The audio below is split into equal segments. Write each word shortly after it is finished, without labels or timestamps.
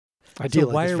I do. So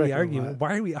like why this are we record a arguing? lot.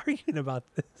 Why are we arguing about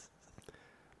this?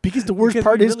 Because the worst Because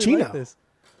part we is really Chino. like this.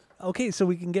 Okay, so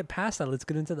we can get past that. Let's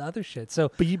get into the other shit.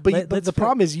 So, But let's the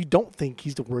problem is you don't think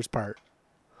he's the worst part.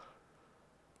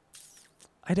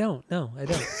 I don't. No, I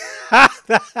don't.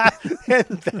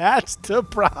 And that's the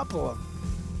problem.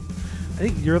 I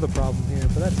think you're the problem here,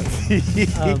 but that's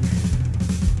okay.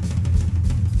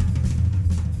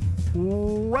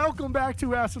 Welcome back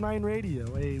to Asinine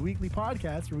Radio, a weekly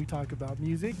podcast where we talk about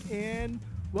music, and,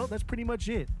 well, that's pretty much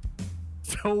it.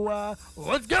 So,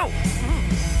 let's go!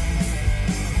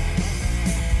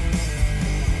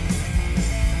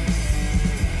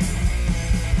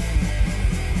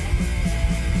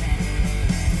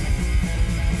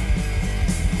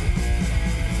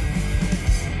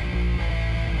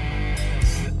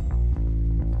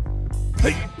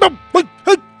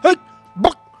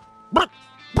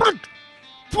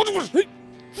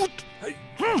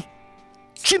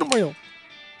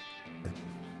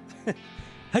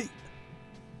 Hey,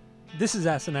 this is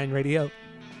Asinine Radio.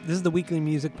 This is the weekly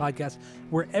music podcast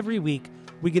where every week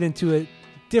we get into a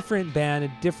different band,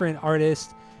 a different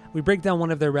artist. We break down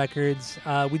one of their records.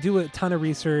 We do a ton of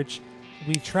research.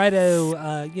 We try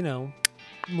to,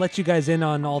 let you guys in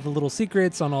on all the little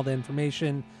secrets, on all the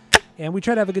information. And we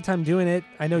try to have a good time doing it.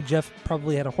 I know Jeff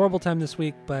probably had a horrible time this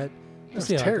week, but It's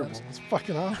terrible. It's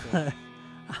fucking awful.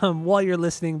 While you're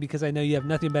listening, because I know you have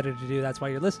nothing better to do, that's why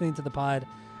you're listening to the pod.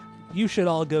 You should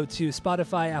all go to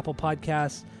Spotify, Apple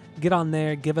Podcasts, get on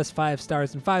there, give us 5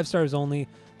 stars and 5 stars only,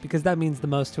 because that means the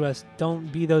most to us. Don't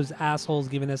be those assholes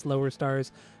giving us lower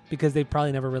stars, because they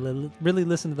probably never really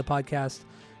listened to the podcast.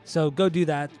 So go do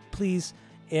that, please.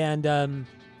 And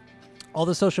all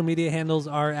the social media handles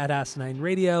are at Asinine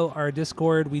Radio. Our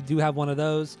Discord, we do have one of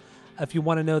those. If you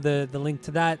want to know the link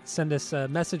to that, send us a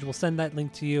message. We'll send that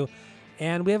link to you.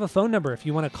 And we have a phone number. If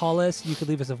you want to call us, you could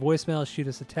leave us a voicemail, shoot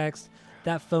us a text.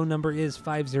 That phone number is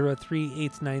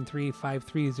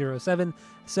 503-893-5307.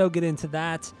 So get into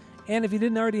that. And if you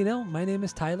didn't already know, my name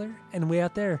is Tyler. And way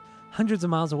out there, hundreds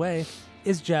of miles away,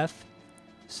 is Jeff.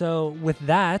 So with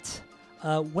that,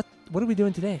 what are we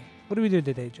doing today? What are we doing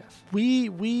today, Jeff?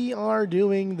 We are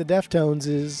doing the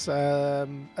Deftones'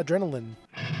 Adrenaline.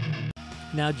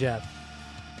 Now, Jeff,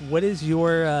 what's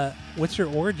your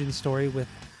origin story with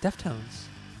Deftones?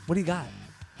 What do you got?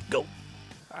 Go.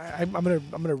 I'm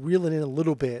gonna reel it in a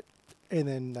little bit, and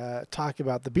then talk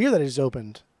about the beer that I just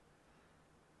opened.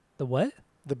 The what?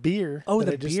 The beer. Oh, that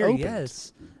the I just beer. opened.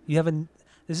 Yes, you have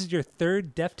This is your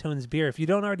third Deftones beer. If you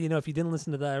don't already know, if you didn't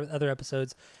listen to the other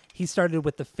episodes, he started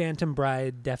with the Phantom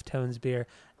Bride Deftones beer.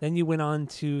 Then you went on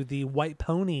to the White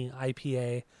Pony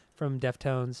IPA from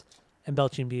Deftones and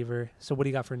Belching Beaver. So what do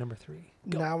you got for number 3?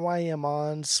 Go. Now I am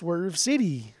on Swerve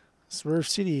City. Swerve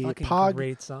City. Fucking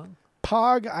great song.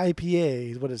 Pog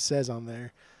IPA is what it says on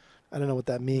there. I don't know what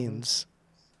that means.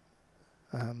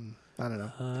 I don't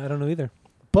know. I don't know either.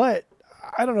 But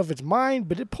I don't know if it's mine,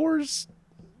 but it pours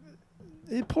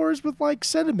with like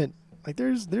sediment. Like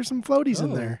there's some floaties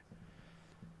in there.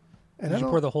 And Did you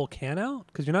pour the whole can out?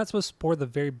 Because you're not supposed to pour the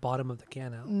very bottom of the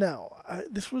can out. No,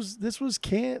 this was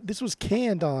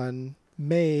canned on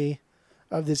May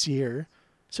of this year,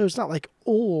 so it's not like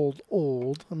old.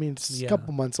 I mean, it's a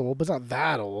couple months old, but it's not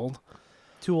that old.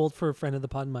 Too old for a friend of the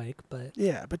pod, Mike, but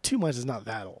yeah, but 2 months is not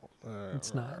that old.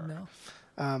 It's not, no.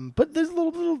 But there's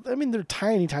little. I mean, they're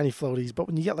tiny floaties, but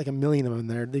when you get like a million of them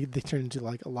there, they turn into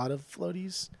like a lot of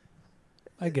floaties.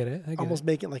 I get it. Almost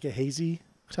make it like a hazy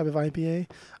type of IPA.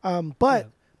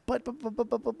 But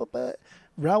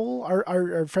Raul,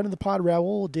 our friend of the pod,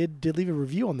 Raul, did leave a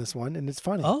review on this one, and it's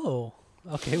funny. Oh,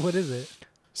 okay. What is it?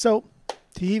 So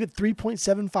he gave it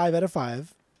 3.75 out of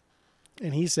 5.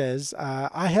 And he says,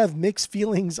 I have mixed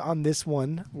feelings on this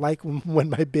one, like when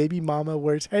my baby mama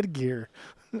wears headgear.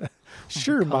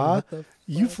 Sure, Ma,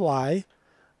 you fly.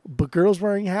 But girls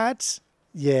wearing hats?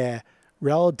 Yeah.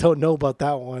 Raul don't know about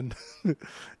that one.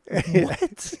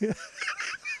 What?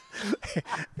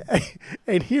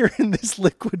 And here in this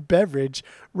liquid beverage,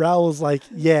 Raul's like,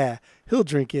 yeah, he'll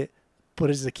drink it.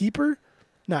 But as a keeper?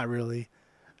 Not really.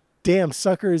 Damn,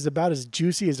 sucker is about as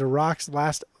juicy as a rock's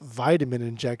last vitamin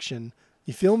injection.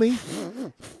 You feel me?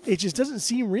 It just doesn't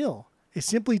seem real. It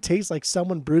simply tastes like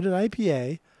someone brewed an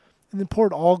IPA and then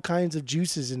poured all kinds of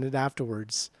juices in it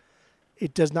afterwards.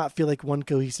 It does not feel like one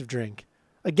cohesive drink.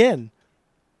 Again,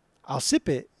 I'll sip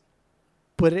it,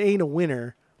 but it ain't a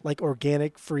winner like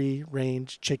organic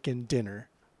free-range chicken dinner.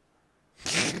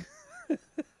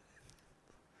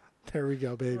 There we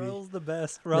go, baby. Raul's the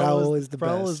best. Raul is the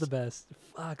best. Raul is the best.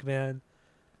 Fuck, man.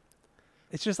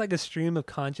 It's just like a stream of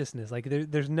consciousness. Like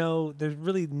there's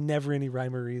really never any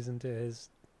rhyme or reason to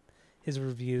his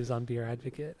reviews on Beer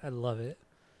Advocate. I love it.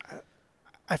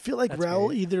 I feel like That's Raul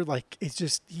great. either like it's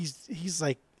just he's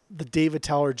like the David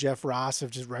Teller, Jeff Ross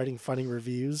of just writing funny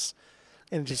reviews,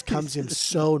 and it just comes to him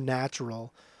so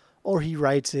natural, or he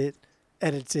writes it,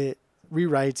 edits it,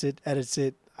 rewrites it, edits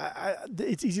it.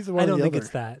 It's either one I or don't the think other.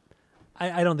 it's that.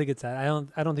 I don't think it's that.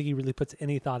 I don't think he really puts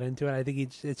any thought into it. I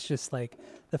think it's just like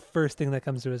the first thing that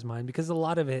comes to his mind, because a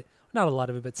lot of it, not a lot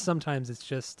of it, but sometimes it's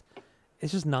just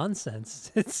nonsense.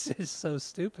 It's just so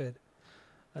stupid.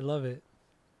 I love it.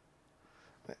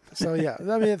 So yeah,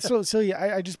 I mean, so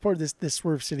yeah, I just poured this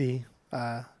Swerve City,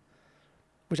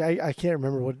 which I can't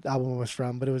remember what album it was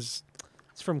from, but it's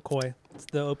from Koi. It's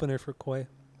the opener for Koi.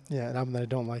 yeah, an album that I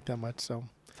don't like that much. So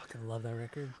Fucking love that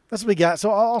record. that's what we got.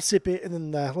 So I'll sip it and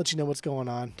then let you know what's going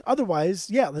on. Otherwise,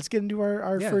 yeah, let's get into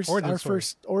our first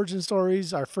origin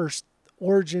stories, our first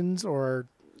origins or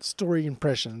story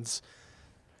impressions.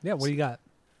 Yeah, what do you got?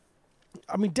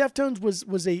 I mean, Deftones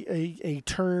was a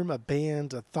term, a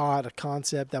band, a thought, a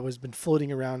concept that was been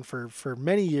floating around for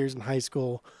many years in high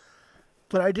school,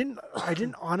 but I didn't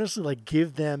honestly like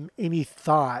give them any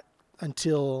thought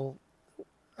until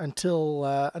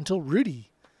Rudy,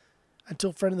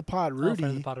 until friend of the pod Rudy,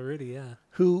 friend of the pod Rudy, yeah,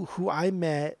 who I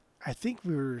met. I think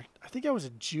I was a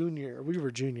junior. We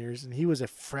were juniors, and he was a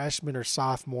freshman or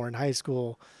sophomore in high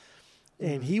school,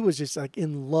 and he was just like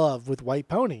in love with White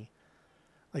Pony.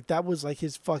 Like that was like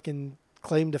his fucking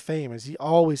claim to fame, as he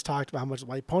always talked about how much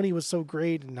White Pony was so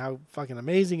great and how fucking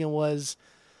amazing it was.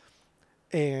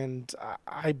 And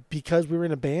I because we were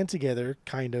in a band together,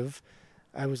 kind of,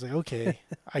 I was like, okay,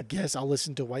 I guess I'll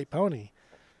listen to White Pony.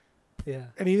 yeah.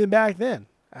 And even back then,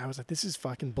 I was like, this is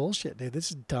fucking bullshit, dude.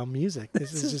 This is dumb music.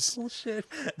 This is just bullshit.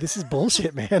 This is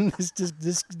bullshit, man.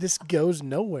 This goes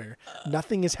nowhere.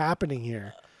 Nothing is happening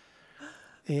here.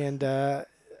 And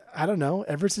I don't know.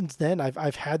 Ever since then,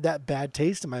 I've had that bad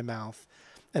taste in my mouth,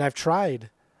 and I've tried.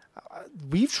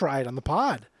 We've tried on the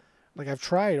pod, like I've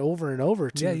tried over and over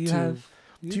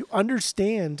to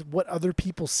understand what other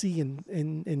people see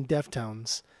in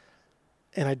Deftones,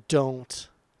 and I don't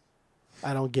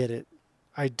get it.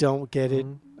 I don't get it.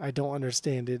 I don't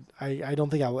understand it. I don't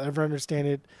think I will ever understand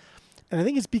it, and I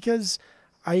think it's because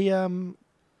I don't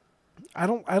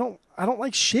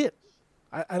like shit.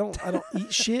 I don't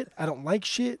eat shit. I don't like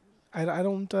shit. I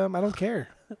don't care.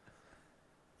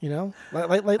 You know,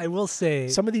 like I will say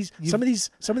some of these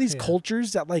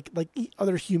cultures that like eat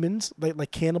other humans,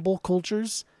 like cannibal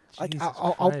cultures. Like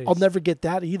I'll never get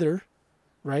that either,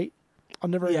 right? I'll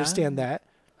never understand that.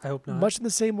 I hope not. Much in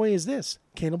the same way as this,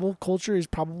 cannibal culture is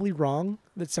probably wrong.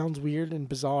 That sounds weird and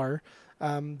bizarre.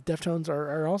 Deftones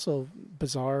are also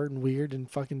bizarre and weird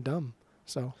and fucking dumb.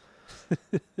 So.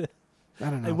 I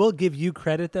don't know. I will give you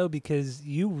credit though, because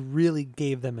you really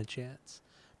gave them a chance.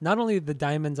 Not only the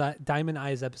Diamond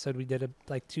Eyes episode we did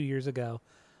like 2 years ago,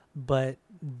 but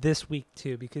this week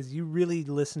too, because you really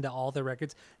listened to all the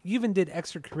records. You even did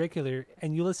extracurricular,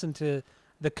 and you listened to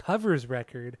the covers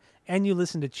record, and you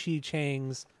listened to Chi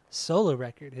Chang's solo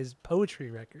record, his poetry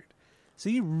record.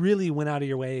 So you really went out of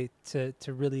your way to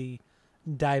really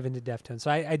dive into Deftones.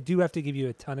 So I do have to give you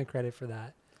a ton of credit for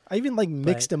that. I even like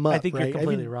mixed them up. I think right? you're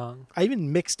completely wrong. I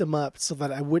even mixed them up so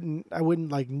that I wouldn't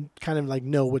like kind of like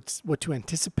know what to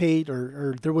anticipate,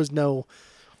 or there was no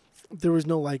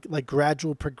like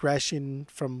gradual progression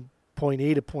from point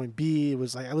A to point B. It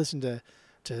was like I listened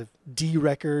to D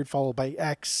record followed by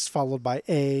X followed by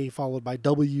A followed by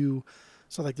W.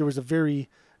 So like there was a very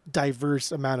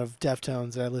diverse amount of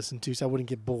Deftones that I listened to, so I wouldn't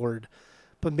get bored.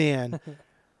 But man,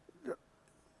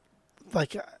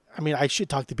 like. I mean, I should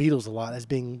talk the Beatles a lot as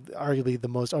being arguably the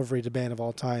most overrated band of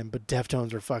all time, but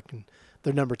Deftones are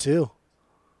they're number 2.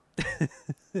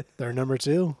 They're number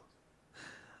 2.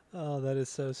 Oh, that is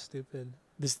so stupid.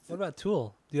 What about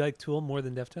Tool? Do you like Tool more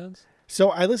than Deftones?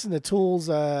 So I listened to Tool's,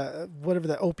 whatever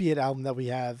the Opiate album that we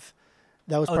have.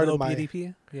 That was part of my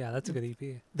EP? Yeah, that's a good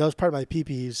EP. That was part of my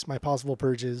PPs, my Possible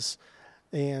Purges.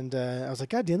 And I was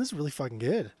like, God damn, this is really fucking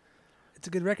good. It's a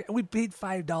good record. We paid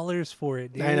 $5 for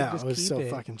it, dude. I know. Just it was keep so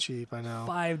it. fucking cheap. I know.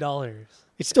 $5.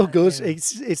 It still goes. Damn.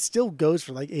 It still goes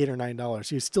for like $8 or $9.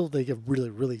 So you still like a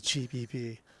really really cheap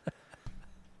EP.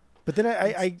 But then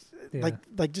I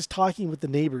like just talking with the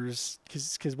neighbors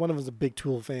because one of them is a big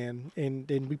Tool fan, and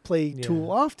we play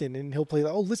Tool often, and he'll play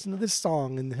listen to this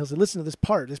song, and he'll say listen to this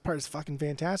part is fucking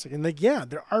fantastic, and like yeah,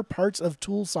 there are parts of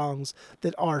Tool songs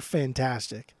that are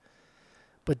fantastic,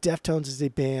 but Deftones is a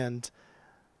band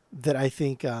that I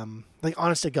think, like,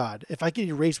 honest to God, if I could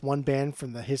erase one band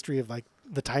from the history of, like,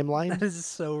 the timeline... That is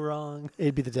so wrong.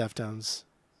 It'd be the Deftones.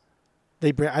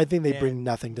 I think they bring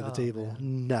nothing to the table.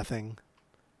 Man. Nothing.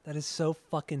 That is so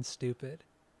fucking stupid.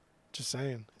 Just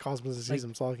saying. Cosmos is season.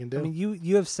 That's all I can do. I mean,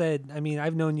 you have said. I mean,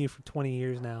 I've known you for 20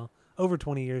 years now, over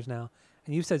 20 years now,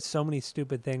 and you've said so many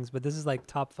stupid things. But this is like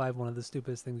top 5, one of the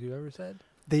stupidest things you've ever said.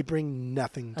 They bring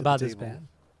nothing to about the this table. band.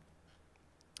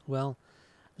 Well,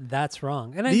 that's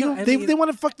wrong. And They won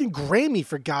a fucking Grammy,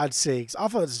 for God's sakes,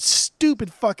 off of a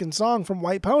stupid fucking song from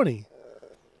White Pony.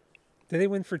 Did they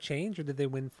win for Change or did they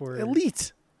win for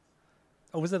Elite.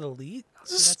 Oh, was it Elite?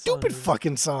 It's a stupid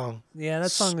fucking song. Yeah,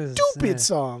 that song is stupid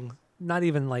song. Not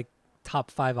even like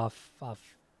top 5 off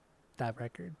that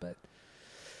record, but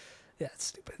yeah, it's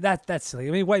stupid. That's silly.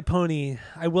 I mean, White Pony.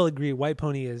 I will agree. White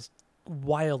Pony is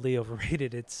wildly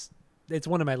overrated. It's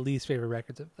one of my least favorite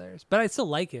records of theirs, but I still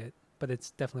like it. But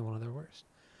it's definitely one of their worst.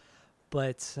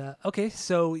 But okay,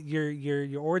 so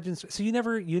your origins. So you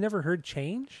never heard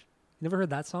Change? You never heard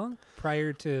that song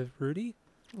prior to Rudy?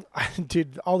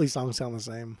 Dude, all these songs sound the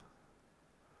same.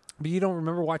 But you don't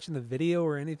remember watching the video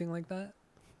or anything like that?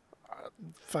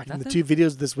 Fucking Nothing? the 2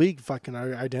 videos this week fucking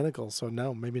are identical. So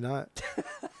no, maybe not.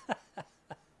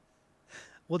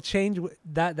 Well, Change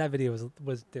that video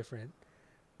was different,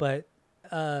 but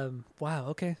wow,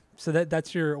 okay. So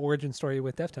that's your origin story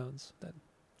with Deftones then.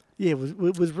 Yeah, it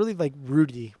was really like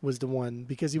Rudy was the one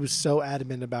because he was so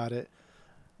adamant about it.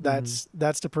 That's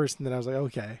the person that I was like,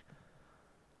 okay,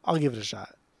 I'll give it a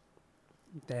shot.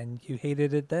 Then you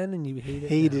hated it then, and you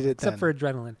hated it except then. for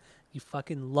Adrenaline. You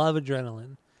fucking love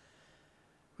Adrenaline.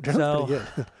 Adrenaline's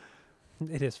pretty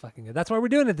good. It is fucking good. That's why we're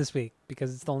doing it this week,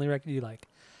 because it's the only record you like.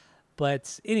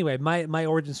 But anyway, my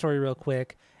origin story real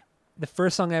quick. The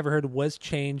first song I ever heard was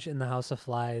Change in the House of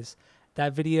Flies.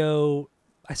 That video,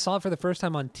 I saw it for the first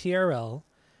time on TRL,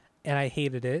 and I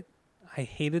hated it. I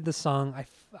hated the song.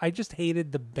 I just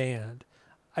hated the band.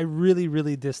 I really,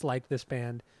 really disliked this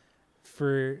band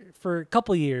for a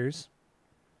couple years.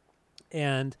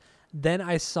 And then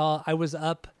I was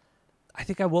up, I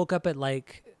think I woke up at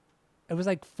it was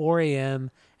like 4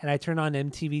 a.m. and I turned on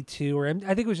MTV2 or I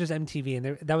think it was just MTV.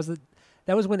 And that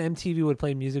was when MTV would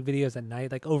play music videos at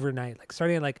night, like overnight, like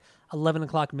starting at like 11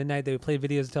 o'clock midnight. They would play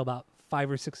videos until about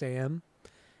 5 or 6 a.m.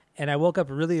 And I woke up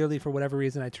really early for whatever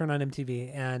reason. I turned on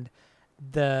MTV and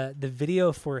the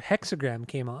video for Hexagram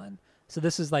came on. So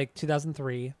this is like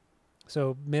 2003.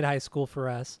 So mid high school for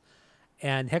us.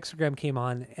 And Hexagram came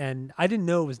on and I didn't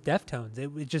know it was Deftones.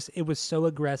 It was so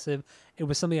aggressive. It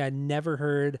was something I'd never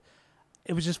heard.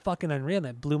 It was just fucking unreal. And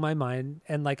it blew my mind.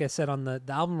 And like I said on the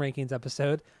album rankings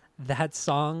episode, that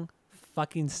song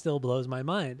fucking still blows my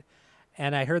mind.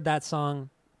 And I heard that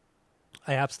song.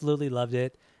 I absolutely loved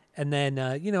it. And then,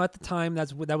 at the time,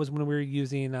 that was when we were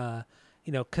using,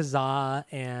 Kazaa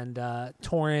and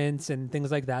torrents and things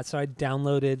like that. So I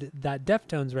downloaded that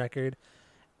Deftones record,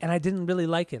 and I didn't really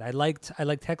like it. I liked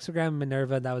Hexagram and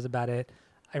Minerva. That was about it.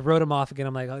 I wrote them off again.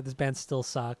 I'm like, oh, this band still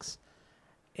sucks.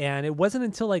 And it wasn't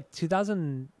until like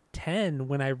 2010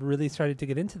 when I really started to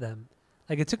get into them.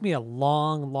 Like it took me a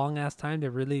long ass time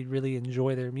to really, really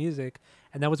enjoy their music.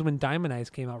 And that was when Diamond Eyes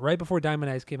came out. Right before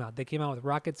Diamond Eyes came out, they came out with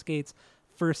Rocket Skates,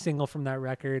 first single from that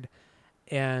record,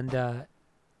 and I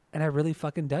really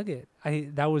fucking dug it.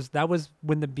 That was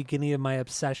when the beginning of my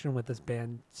obsession with this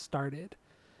band started.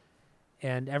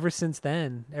 And ever since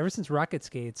Rocket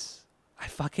Skates,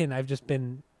 I've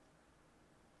been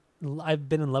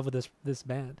in love with this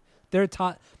band.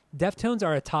 Deftones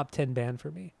are a top 10 band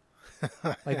for me.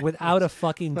 Like without a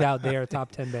fucking doubt, they are a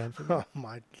top 10 band for me. Oh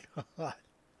my God.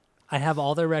 I have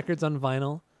all their records on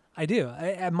vinyl. I do.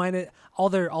 I mine all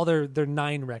their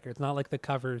 9 records, not like the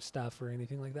cover stuff or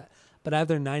anything like that. But I have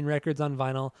their 9 records on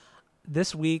vinyl.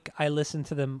 This week I listened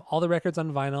to them all the records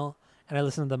on vinyl, and I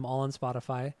listened to them all on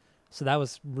Spotify. So that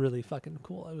was really fucking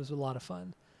cool. It was a lot of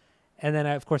fun. And then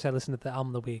I listened to the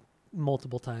album of the week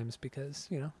multiple times because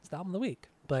it's the album of the week.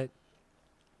 But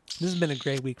this has been a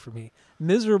great week for me.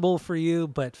 Miserable for you,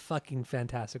 but fucking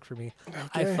fantastic for me.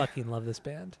 Okay. I fucking love this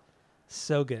band.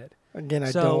 So good. Again,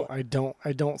 I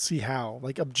don't see how.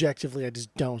 Like objectively, I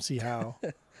just don't see how.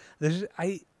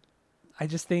 I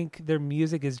just think their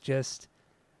music is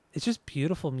it's just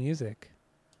beautiful music.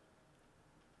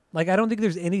 Like I don't think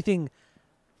there's anything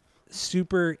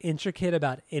super intricate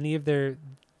about any of the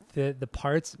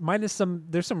parts. Minus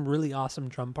there's some really awesome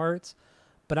drum parts,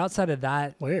 but outside of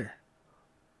that, where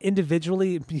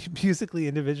musically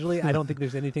individually, I don't think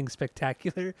there's anything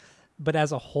spectacular. But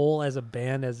as a whole, as a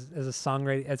band, as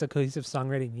a cohesive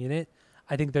songwriting unit,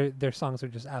 I think their songs are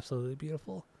just absolutely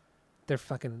beautiful. They're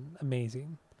fucking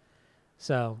amazing.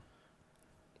 So,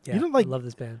 yeah, I love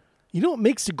this band. You know what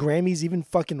makes the Grammys even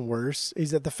fucking worse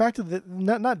is that the fact that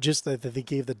not just that they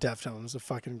gave the Deftones a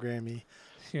fucking Grammy,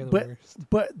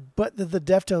 but the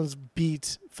Deftones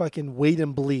beat fucking Wait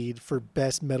and Bleed for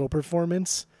best metal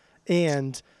performance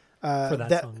and For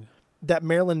that song. that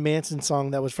Marilyn Manson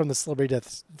song that was from the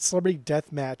Celebrity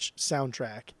Death Match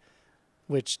soundtrack,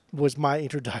 which was my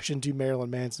introduction to Marilyn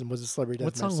Manson, was the Celebrity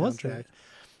Death Match soundtrack. What song was that?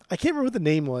 I can't remember what the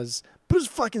name was, but it was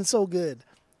fucking so good.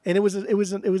 And it was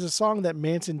a song that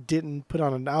Manson didn't put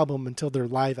on an album until their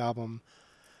live album.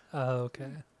 Oh, okay.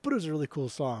 But it was a really cool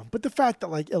song. But the fact that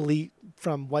like Elite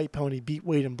from White Pony beat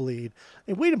Wait and Bleed,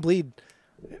 and Wait and Bleed,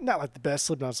 not like the best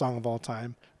Slipknot song of all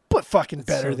time, but fucking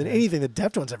better than anything the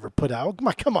Deftones ever put out.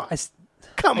 Come on. I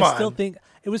still think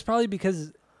it was probably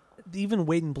because even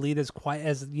Wait and Bleed, as quiet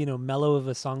as mellow of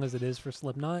a song as it is for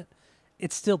Slipknot,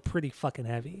 it's still pretty fucking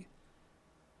heavy.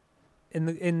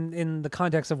 In the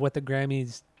context of what the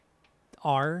Grammys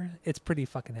are, it's pretty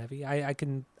fucking heavy. I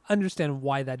can understand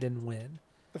why that didn't win.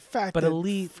 The fact but that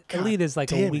Elite is like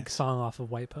a weak song off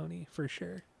of White Pony for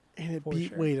sure. And it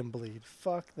beat Wait and Bleed.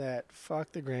 Fuck that.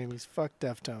 Fuck the Grammys. Fuck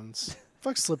Deftones.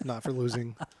 Fuck Slipknot for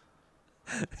losing.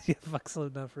 Yeah, fuck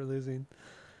Slipknot for losing.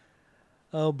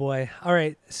 Oh boy. All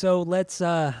right. So let's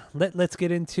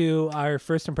get into our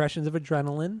first impressions of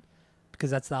Adrenaline,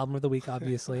 because that's the album of the week,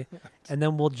 obviously. And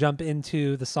then we'll jump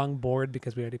into the song Bored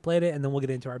because we already played it, and then we'll get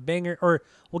into our banger, or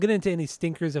we'll get into any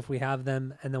stinkers if we have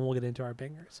them, and then we'll get into our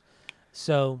bangers.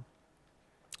 So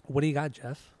what do you got,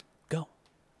 Jeff? Go.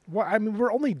 Well, I mean,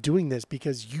 we're only doing this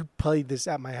because you played this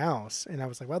at my house, and I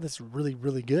was like, wow, this is really,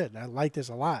 really good. I like this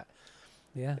a lot.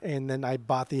 Yeah. And then I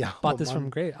bought the album. Bought this from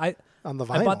Grace. On the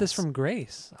vinyls. I bought this from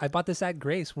Grace. I bought this at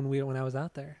Grace when I was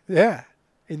out there. Yeah.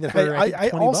 And then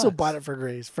I also bought it from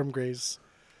Grace.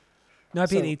 No, I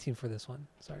paid $18 for this one.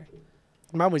 Sorry.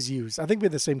 Mine was used. I think we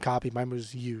had the same copy. Mine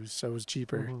was used, so it was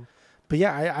cheaper. Mm-hmm. But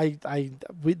yeah,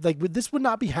 this would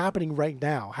not be happening right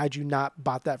now had you not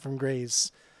bought that from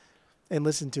Grace and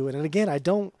listened to it. And again,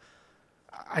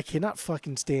 I cannot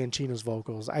fucking stand Chino's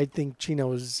vocals. I think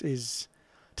Chino is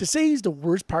to say he's the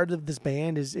worst part of this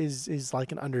band is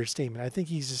like an understatement. I think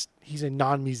he's a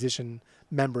non-musician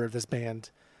member of this band.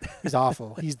 He's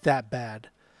awful. He's that bad.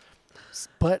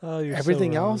 But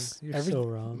everything else, so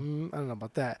wrong. I don't know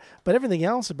about that. But everything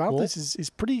else about this is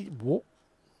pretty.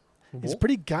 It's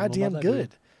pretty goddamn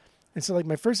good. And so, like,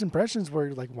 my first impressions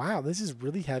were like, "Wow, this is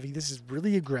really heavy. This is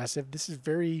really aggressive. This is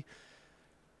very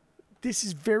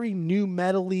new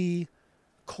metal-y,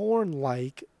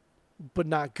 Korn-like, but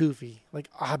not goofy. Like,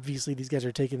 obviously, these guys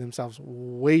are taking themselves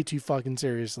way too fucking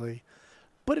seriously,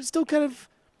 but it's still kind of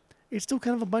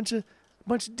a bunch of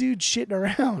dudes shitting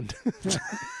around.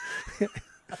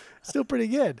 Still pretty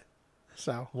good.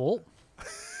 So, well,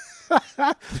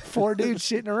 4 dudes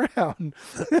shitting around.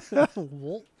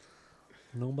 Well,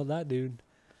 know about that dude.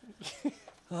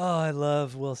 Oh, I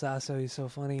love Will Sasso. He's so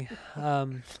funny.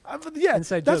 Yeah,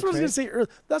 inside that's jokes, what I was gonna say.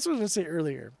 That's what I was gonna say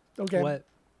earlier. Okay. What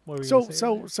were you so gonna say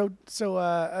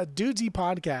earlier? Dudesy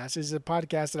podcast is a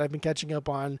podcast that I've been catching up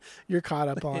on. You're caught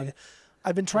up on.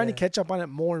 I've been trying to catch up on it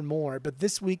more and more, but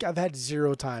this week I've had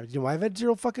 0 time. You know why I've had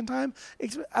 0 fucking time?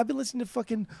 I've been listening to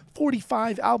fucking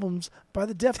 45 albums by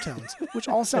the Deftones, which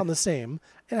all sound the same,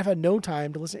 and I've had no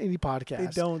time to listen to any podcast. They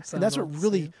don't sound and that's what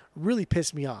the really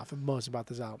pissed me off most about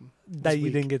this album. That you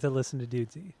didn't get to listen to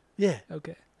Dudesy. Yeah.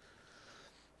 Okay.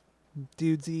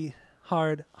 Dudesy,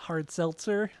 hard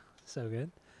seltzer. So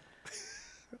good.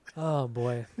 Oh,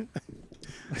 boy.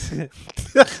 I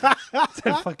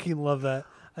fucking love that.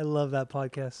 I love that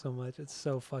podcast so much. It's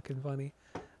so fucking funny.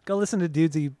 Go listen to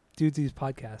Dudesy's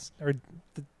podcast, or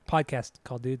the podcast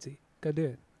called Dudesy. Go do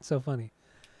it. It's so funny.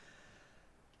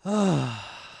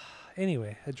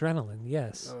 Anyway, Adrenaline.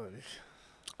 Yes,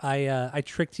 I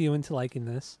tricked you into liking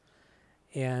this,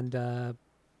 and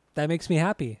that makes me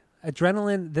happy.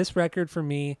 Adrenaline. This record for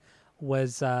me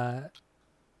was I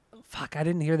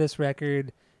didn't hear this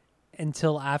record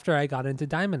until after I got into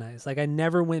Diamond Eyes. Like, I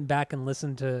never went back and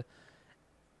listened to.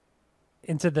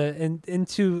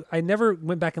 I never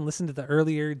went back and listened to the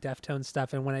earlier Deftones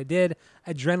stuff, and when I did,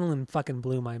 Adrenaline fucking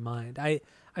blew my mind. I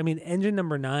mean, Engine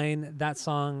Number 9, that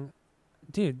song,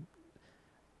 dude,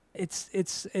 it's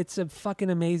a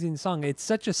fucking amazing song. It's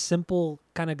such a simple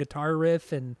kind of guitar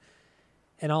riff and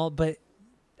all, but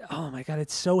oh my god,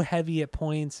 it's so heavy at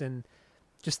points, and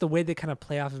just the way they kind of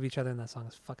play off of each other in that song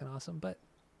is fucking awesome. But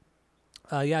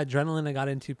yeah, Adrenaline I got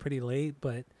into pretty late,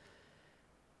 but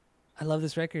I love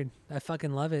this record. I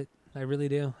fucking love it. I really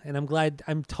do. And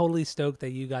I'm totally stoked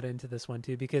that you got into this one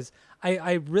too, because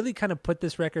I really kind of put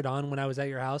this record on when I was at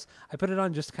your house. I put it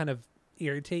on just to kind of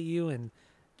irritate you and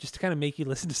just to kind of make you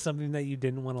listen to something that you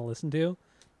didn't want to listen to,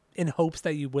 in hopes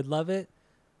that you would love it.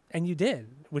 And you did,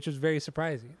 which was very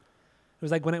surprising. It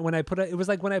was like when I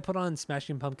put on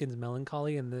Smashing Pumpkins'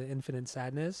 Melancholy and the Infinite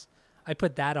Sadness. I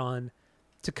put that on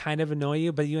to kind of annoy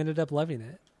you, but you ended up loving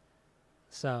it.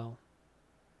 So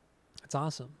it's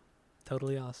awesome.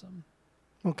 Totally awesome.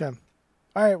 Okay.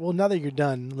 All right. Well, now that you're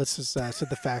done, let's just set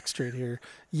the facts straight here.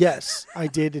 Yes, I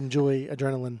did enjoy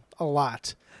Adrenaline a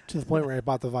lot to the point where I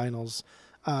bought the vinyls.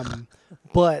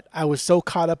 But I was so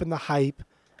caught up in the hype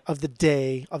of the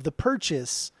day, of the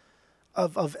purchase,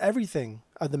 of everything,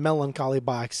 of the Melancholy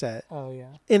box set. Oh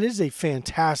yeah. And it is a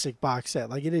fantastic box set.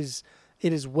 Like it is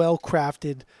well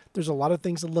crafted. There's a lot of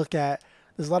things to look at.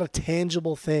 There's a lot of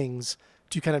tangible things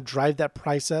to kind of drive that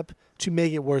price up to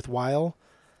make it worthwhile.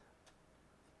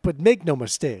 But make no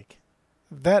mistake,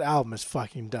 that album is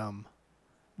fucking dumb.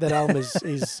 That album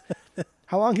is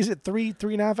how long is it?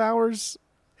 3.5 hours?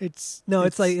 It's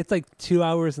 2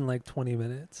 hours and like 20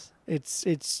 minutes.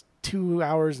 It's 2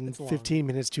 hours and 15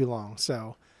 minutes too long.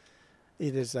 So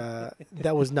it is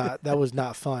that was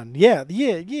not fun. Yeah.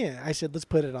 I said let's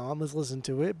put it on, let's listen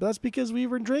to it. But that's because we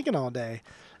were drinking all day,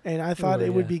 and I thought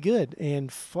it would be good.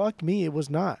 And fuck me, it was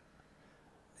not.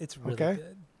 It's really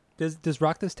good. Does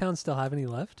Rock This Town still have any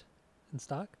left in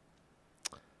stock?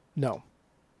 No.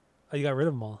 Oh, you got rid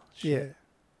of them all. Shit. Yeah.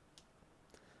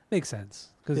 Makes sense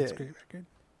because it's a great record.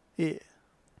 Yeah.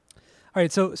 All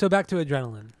right, so back to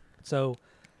Adrenaline. So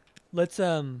let's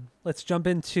jump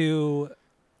into.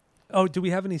 Oh, do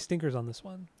we have any stinkers on this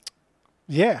one?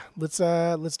 Yeah, let's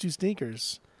do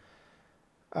stinkers.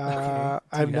 Okay.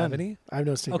 I have none. Any? I have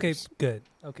no stinkers.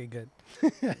 Okay, good.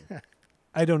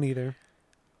 I don't either.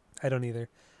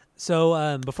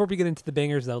 So before we get into the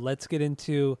bangers, though, let's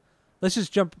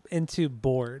just jump into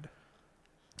Bored,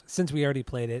 since we already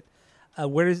played it.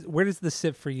 Where does this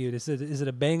sit for you? Is it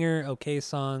a banger? Okay,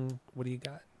 song. What do you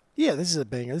got? Yeah, this is a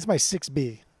banger. This is my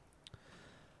 6B.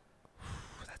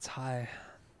 That's high.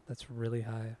 That's really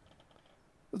high.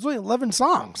 It's only 11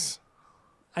 songs.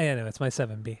 I know it's my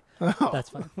 7B. Oh. That's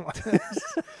fine.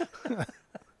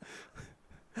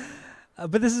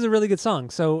 But this is a really good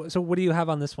song. So what do you have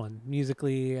on this one,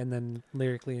 musically and then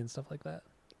lyrically and stuff like that?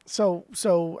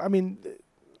 So I mean,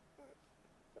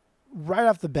 right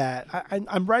off the bat,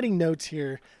 I'm writing notes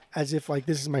here as if like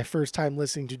this is my first time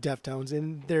listening to Deftones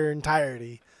in their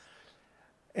entirety.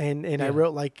 And I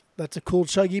wrote like, that's a cool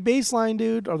chuggy bass line,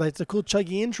 dude, or that's a cool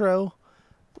chuggy intro.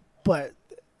 But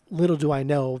little do I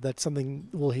know that's something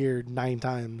we'll hear 9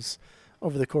 times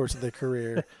over the course of their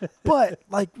career. But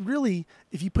like really,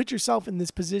 if you put yourself in this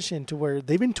position to where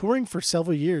they've been touring for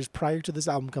several years prior to this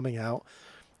album coming out,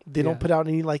 they don't put out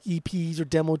any like EPs or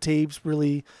demo tapes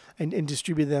really and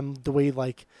distribute them the way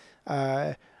like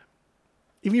even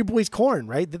your boys Korn,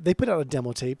 right? They put out a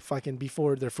demo tape fucking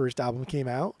before their first album came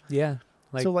out. Yeah.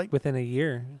 So like within a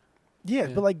year. Yeah,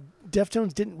 but like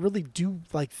Deftones didn't really do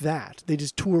like that. They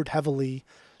just toured heavily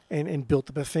and built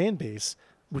up a fan base,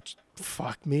 which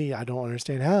fuck me, I don't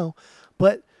understand how.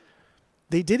 But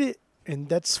they did it, and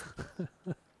that's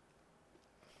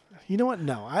you know what?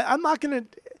 No, I'm not gonna.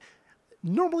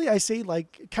 Normally, I say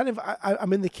like kind of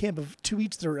I'm in the camp of to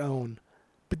each their own.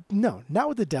 But no, not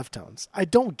with the Deftones. I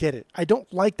don't get it. I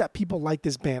don't like that people like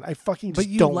this band. I fucking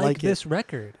just don't like it. But you like this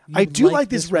record. I do like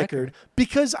this record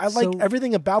because I like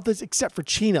everything about this except for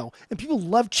Chino. And people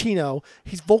love Chino.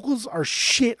 His vocals are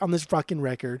shit on this fucking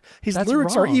record. His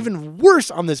lyrics are even worse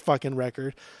on this fucking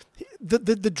record.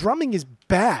 The drumming is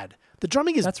bad. The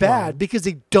drumming is bad because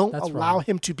they don't allow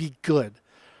him to be good.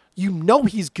 You know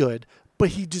he's good, but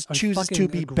he just chooses to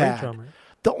be bad. Drummer.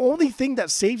 The only thing that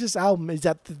saves this album is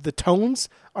that the tones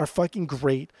are fucking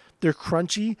great. They're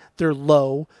crunchy, they're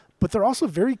low, but they're also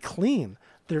very clean.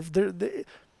 They're God,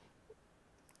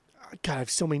 I have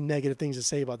so many negative things to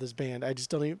say about this band. I just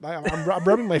don't even. I'm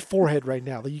rubbing my forehead right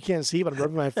now. Like you can't see, but I'm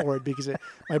rubbing my forehead because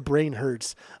my brain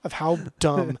hurts of how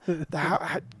dumb.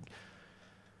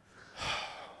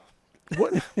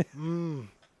 What?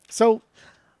 So.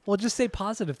 Well, just say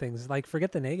positive things. Like,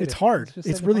 forget the negative. It's hard.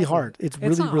 It's really hard. It's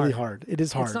really hard. It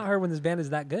is hard. It's not hard when this band is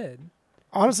that good.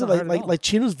 Honestly, like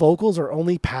Chino's vocals are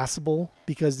only passable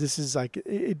because this is like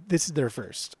this is their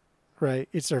first, right?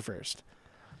 It's their first.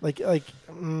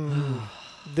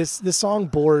 This song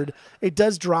Bored, it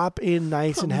does drop in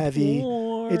nice and heavy.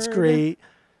 Bored. It's great,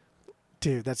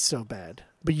 dude. That's so bad,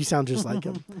 but you sound just like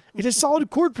him. It has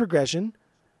solid chord progression.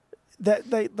 That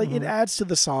it adds to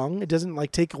the song. It doesn't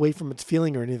like take away from its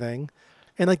feeling or anything.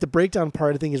 And like the breakdown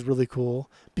part I think is really cool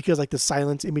because like the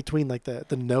silence in between like the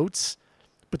notes,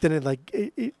 but then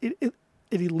it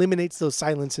eliminates those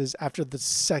silences after the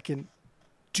second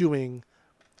doing.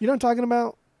 You know what I'm talking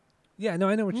about? Yeah, no,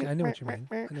 I know what you mean.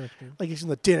 Like it's in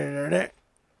the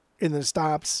and then it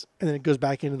stops and then it goes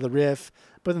back into the riff,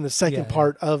 but then the second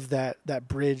part of that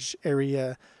bridge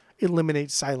area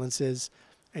eliminates silences.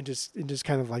 And just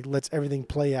kind of like lets everything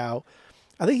play out.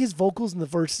 I think his vocals in the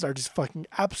verses are just fucking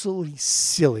absolutely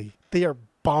silly. They are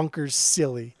bonkers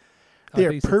silly. They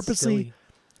are purposely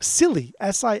silly.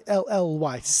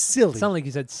 S-I-L-L-Y. Silly. It sounded like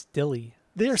you said stilly.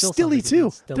 They are stilly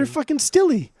too. They're fucking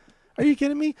stilly. Are you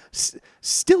kidding me?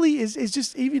 Stilly is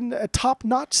just even a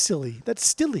top-notch silly. That's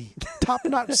stilly.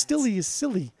 Top-notch stilly is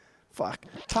silly. Fuck.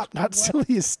 Top-notch silly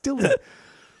is stilly.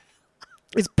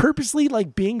 It's purposely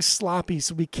like being sloppy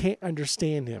so we can't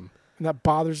understand him. And that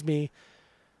bothers me.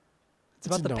 It's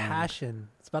about the passion.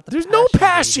 It's about the There's passion, no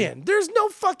passion. baby. There's no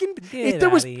fucking... Get if there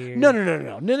was... outta here.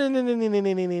 No.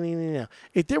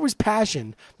 If there was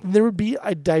passion, then there would be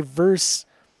a diverse...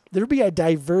 There would be a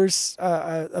diverse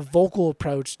a vocal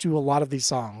approach to a lot of these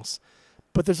songs.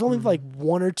 But there's only like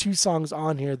one or two songs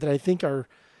on here that I think are...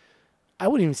 I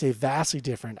wouldn't even say vastly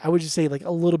different. I would just say like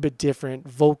a little bit different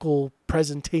vocal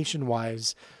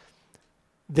presentation-wise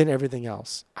than everything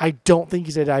else. I don't think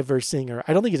he's a diverse singer.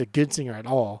 I don't think he's a good singer at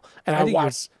all. And I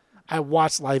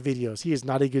watch live videos. He is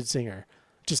not a good singer.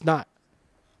 Just not.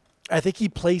 I think he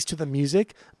plays to the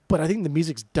music, but I think the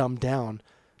music's dumbed down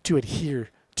to adhere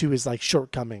to his like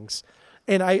shortcomings.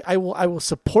 And I will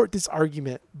support this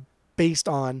argument based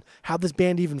on how this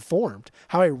band even formed,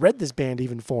 how I read this band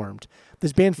even formed.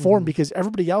 This band formed because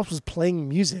everybody else was playing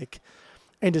music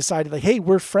and decided like, hey,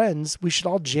 we're friends. We should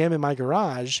all jam in my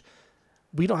garage.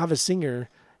 We don't have a singer.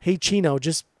 Hey, Chino,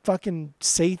 just fucking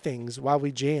say things while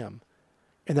we jam.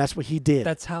 And that's what he did.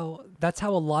 That's how a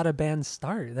lot of bands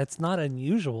start. That's not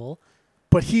unusual.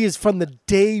 But he is from the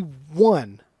day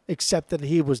one, except that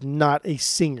he was not a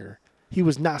singer. He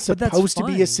was not supposed to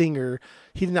be a singer.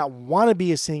 He did not want to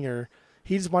be a singer.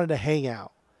 He just wanted to hang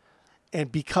out. And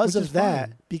because of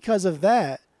that,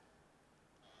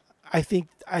 I think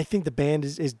the band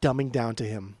is dumbing down to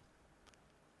him.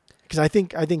 Because I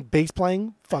think bass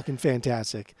playing, fucking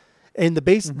fantastic. And the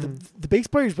bass the bass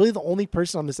player is really the only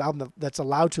person on this album that's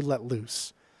allowed to let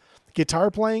loose. Guitar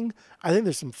playing, I think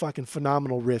there's some fucking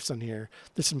phenomenal riffs on here.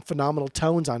 There's some phenomenal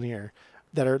tones on here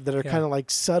that are kind of like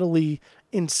subtly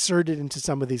inserted into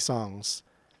some of these songs.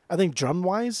 I think drum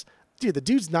wise, dude, the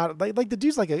dude's not like the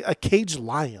dude's like a caged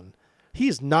lion. He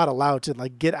is not allowed to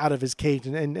like get out of his cage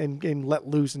and let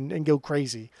loose and go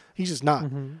crazy. He's just not.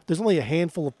 There's only a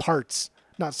handful of parts,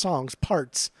 not songs,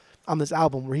 parts on this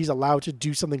album where he's allowed to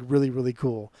do something really, really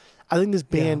cool. I think this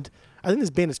band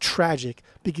is tragic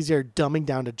because they're dumbing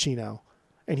down to Chino,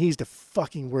 and he's the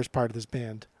fucking worst part of this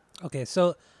band. Okay,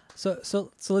 so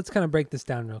let's kind of break this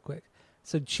down real quick.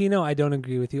 So Chino, I don't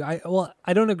agree with you. I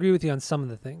don't agree with you on some of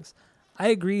the things. I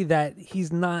agree that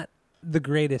he's not the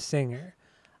greatest singer.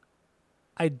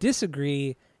 I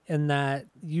disagree in that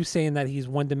you saying that he's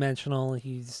one-dimensional.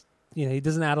 He's, he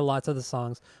doesn't add a lot to the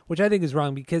songs, which I think is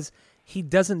wrong because he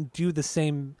doesn't do the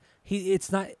same.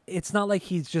 It's not like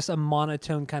he's just a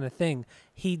monotone kind of thing.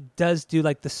 He does do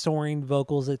like the soaring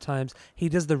vocals at times. He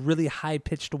does the really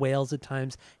high-pitched wails at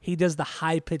times. He does the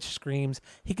high-pitched screams.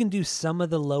 He can do some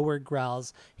of the lower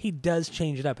growls. He does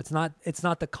change it up. It's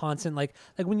not the constant like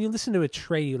when you listen to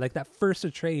Atreyu, like that first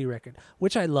Atreyu record,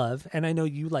 which I love and I know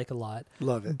you like a lot.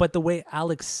 Love it. But the way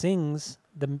Alex sings,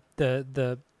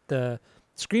 the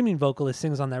screaming vocalist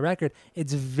sings on that record,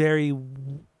 it's very,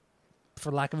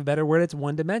 for lack of a better word, it's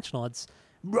one-dimensional. It's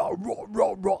raw, raw,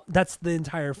 raw, raw. That's the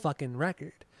entire fucking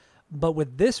record. But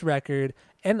with this record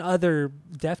and other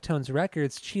Deftones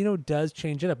records, Chino does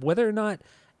change it up. Whether or not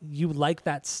you like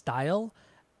that style,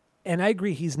 and I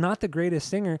agree, he's not the greatest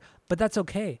singer, but that's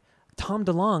okay. Tom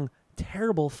DeLonge,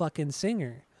 terrible fucking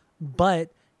singer.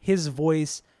 But his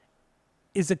voice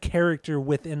is a character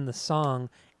within the song,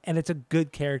 and it's a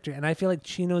good character. And I feel like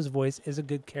Chino's voice is a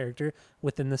good character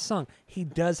within the song. He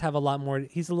does have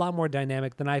he's a lot more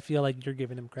dynamic than I feel like you're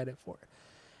giving him credit for.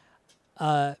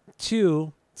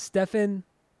 2, Stefan,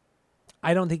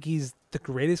 I don't think he's the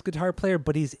greatest guitar player,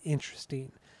 but he's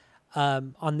interesting.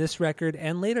 On this record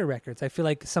and later records, I feel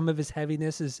like some of his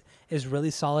heaviness is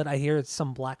really solid. I hear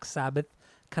some Black Sabbath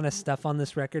kind of stuff on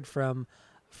this record from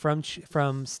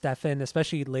Stefan,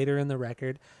 especially later in the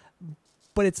record.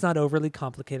 But it's not overly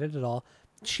complicated at all.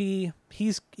 Chi,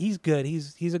 he's good.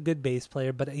 He's a good bass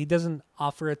player, but he doesn't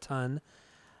offer a ton.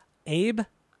 Abe,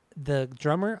 the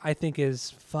drummer, I think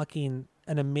is fucking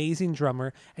an amazing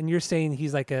drummer. And you're saying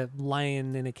he's like a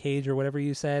lion in a cage or whatever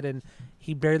you said, and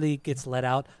he barely gets let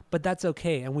out, but that's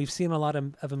okay. And we've seen a lot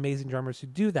of amazing drummers who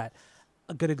do that.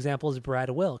 A good example is Brad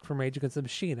Wilk from Rage Against the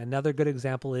Machine. Another good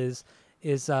example is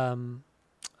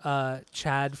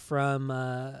Chad from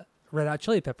Red Hot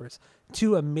Chili Peppers.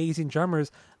 2 amazing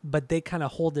drummers, but they kind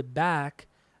of hold it back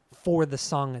for the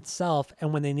song itself.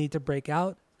 And when they need to break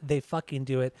out, they fucking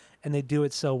do it, and they do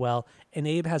it so well. And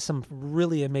Abe has some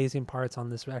really amazing parts on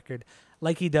this record,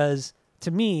 like he does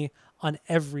to me, on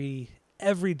every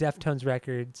Deftones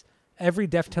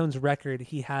record,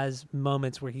 he has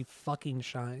moments where he fucking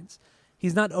shines.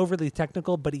 He's not overly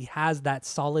technical, but he has that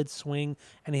solid swing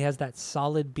and he has that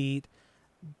solid beat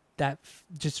that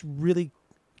just really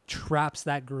traps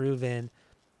that groove in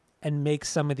and makes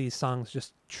some of these songs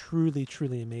just truly,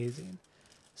 truly amazing.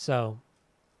 So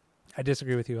I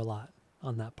disagree with you a lot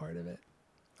on that part of it.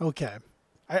 Okay.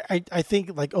 I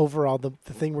think like overall the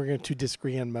thing we're going to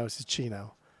disagree on most is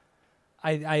Chino.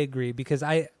 I agree because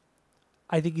I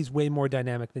think he's way more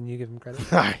dynamic than you give him credit.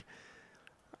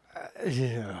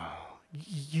 Yeah.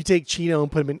 You take Chino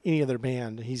and put him in any other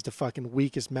band, he's the fucking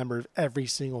weakest member of every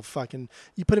single fucking.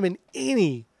 You put him in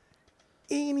any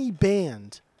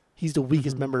band, he's the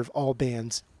weakest member of all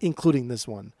bands, including this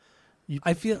one.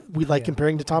 I feel we like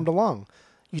comparing to Tom DeLonge.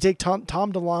 You take Tom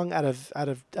DeLonge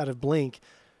out of Blink,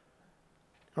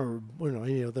 or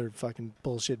any other fucking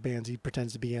bullshit bands he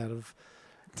pretends to be out of.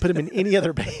 Put him in any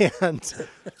other band,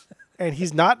 and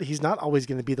he's not always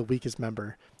going to be the weakest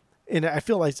member. And I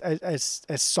feel like as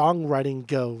songwriting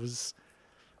goes,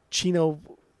 Chino,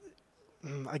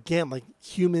 again, like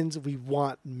humans, we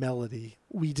want melody.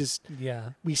 We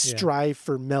strive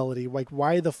for melody. Like,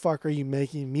 why the fuck are you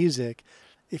making music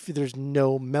if there's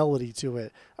no melody to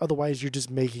it? Otherwise, you're just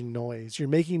making noise. You're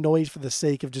making noise for the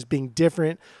sake of just being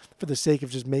different, for the sake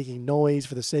of just making noise,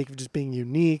 for the sake of just being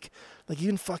unique. Like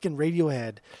even fucking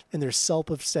Radiohead and their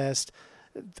self-obsessed,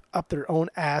 up their own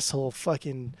asshole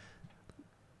fucking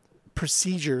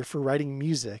procedure for writing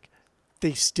music,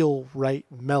 they still write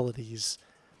melodies.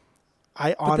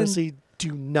 I honestly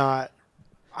I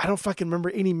don't fucking remember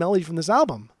any melody from this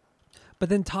album. But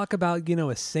then talk about,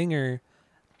 a singer.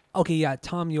 Okay, yeah,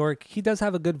 Tom York, he does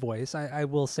have a good voice. I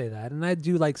will say that. And I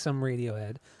do like some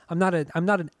Radiohead. I'm not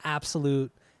an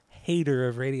absolute hater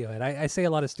of Radiohead. I say a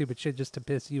lot of stupid shit just to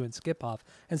piss you and Skip off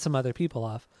and some other people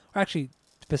off. Or actually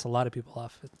to piss a lot of people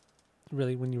off,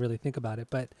 really, when you really think about it.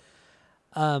 But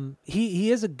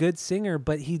he is a good singer,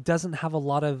 but he doesn't have a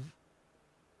lot of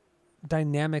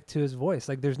dynamic to his voice.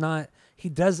 Like he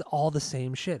does all the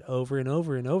same shit over and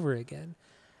over and over again,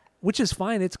 which is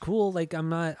fine. It's cool. Like I'm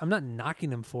not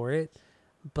knocking him for it,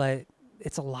 but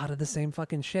it's a lot of the same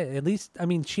fucking shit. At least,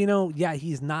 Chino, yeah,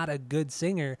 he's not a good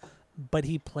singer, but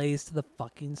he plays to the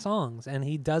fucking songs and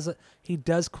he does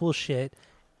cool shit.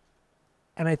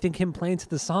 And I think him playing to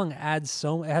the song adds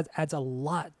a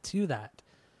lot to that.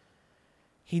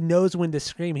 He knows when to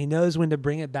scream. He knows when to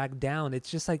bring it back down. It's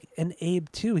just like an Abe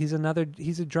too. He's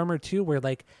a drummer too, where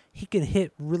like he can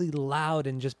hit really loud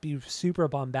and just be super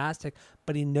bombastic,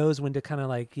 but he knows when to kind of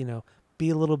like, be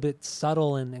a little bit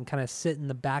subtle and kind of sit in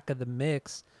the back of the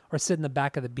mix or sit in the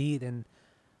back of the beat. And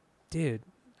dude,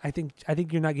 I think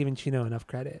you're not giving Chino enough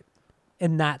credit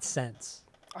in that sense.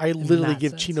 I literally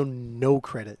give Chino no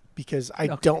credit because I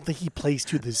don't think he plays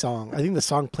to the song. I think the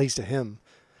song plays to him.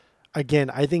 Again,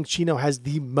 I think Chino has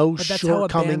the most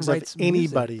shortcomings of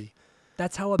anybody. Music.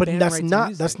 That's how a band writes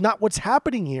music. That's not what's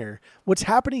happening here. What's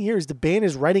happening here is the band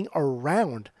is writing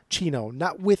around Chino,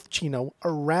 not with Chino,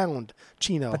 around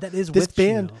Chino. But that is with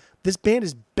Chino. This band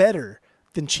is better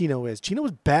than Chino is. Chino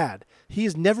is bad. He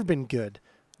has never been good.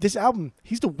 This album,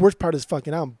 he's the worst part of this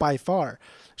fucking album by far.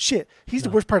 Shit, he's the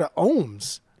worst part of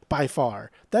Ohms by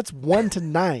far. That's 1 to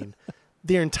 9.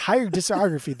 Their entire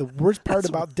discography, the worst part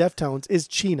about Deftones is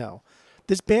Chino.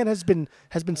 This band has been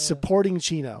supporting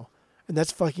Chino, and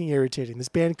that's fucking irritating. This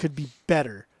band could be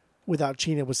better without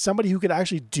Chino, with somebody who could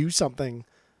actually do something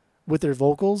with their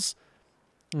vocals,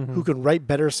 who can write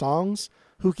better songs,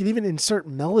 who can even insert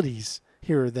melodies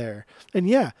here or there. And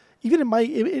yeah, even in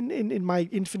my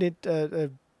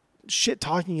infinite shit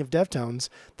talking of Deftones,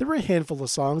 there were a handful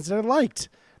of songs that I liked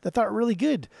that I thought were really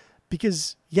good.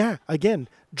 Because, yeah, again,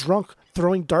 drunk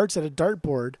throwing darts at a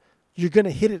dartboard, you're going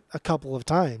to hit it a couple of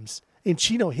times. And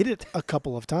Chino hit it a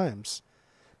couple of times.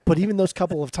 But even those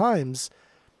couple of times,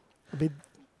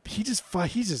 he's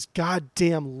just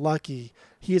goddamn lucky.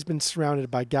 He has been surrounded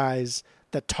by guys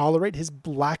that tolerate his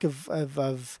lack of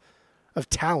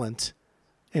talent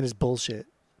and his bullshit.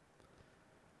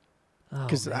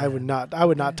 Because I would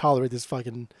not tolerate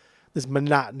this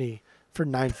monotony for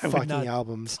 9 fucking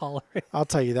albums. I'll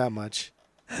tell you that much.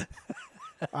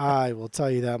 I will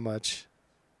tell you that much.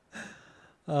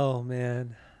 Oh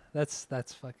man, that's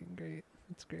fucking great.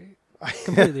 It's great.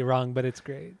 Completely wrong, but it's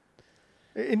great.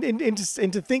 And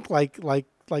to think like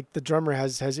the drummer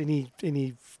has any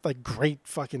like great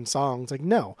fucking songs. Like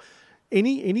no,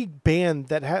 any band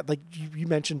that had, like you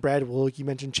mentioned Brad Wilk, you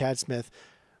mentioned Chad Smith.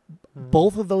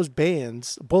 Both of those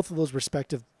bands, both of those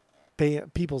respective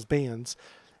people's bands,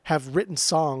 have written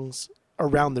songs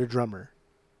around their drummer.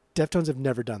 Deftones have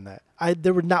never done that.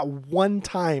 There were not one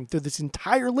time through this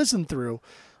entire listen through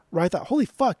where I thought, holy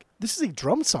fuck, this is a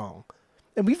drum song.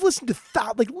 And we've listened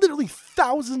to literally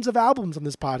thousands of albums on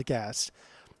this podcast.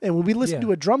 And when we listen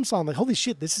to a drum song, like, holy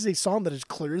shit, this is a song that is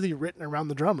clearly written around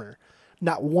the drummer.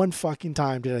 Not one fucking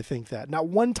time did I think that. Not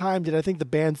one time did I think the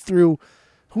band threw,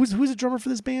 who's the drummer for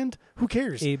this band? Who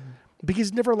cares? Abe. Because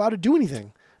he's never allowed to do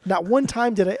anything. Not one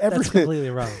time did I ever. That's completely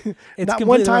wrong. It's not completely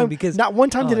one time. wrong because Not one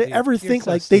time did I ever think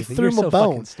so like stupid. they threw him You're a so bone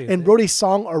fucking stupid. and wrote a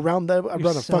song around a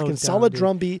You're so fucking dumb, solid dude.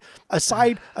 drum beat.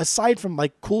 Aside from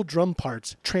like cool drum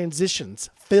parts,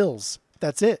 transitions, fills.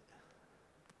 That's it.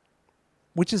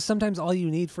 Which is sometimes all you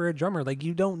need for a drummer. Like,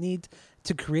 you don't need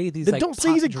to create these. Then like, don't say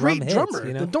pop he's a drum great hits, drummer.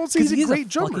 You know? Then don't say he's a great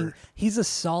drummer. He's a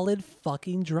solid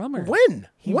fucking drummer. When?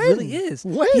 He When? really is.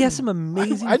 When? He has some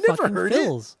amazing I never fucking heard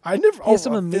fills. it. I never. He has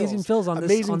some amazing fills on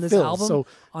this amazing this fills. album. So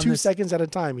on 2 this- seconds at a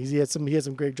time. He has some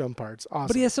great drum parts. Awesome.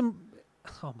 But he has some.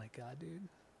 Oh my god, dude,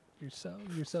 you're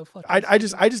so fucking. I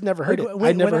just never heard it.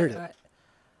 I never heard it.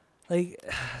 Like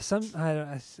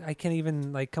I can't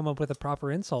even like come up with a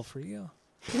proper insult for you.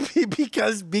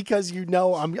 because you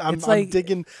know I'm like-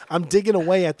 digging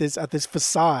away at this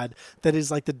facade that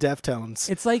is like the Deftones.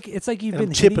 It's like you've And I'm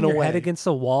been chipping hitting your away. head against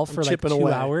a wall for like chipping 2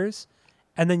 away. hours,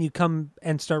 and then you come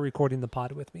and start recording the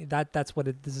pod with me. That's what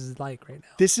this is like right now.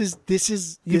 This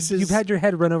is You've had your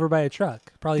head run over by a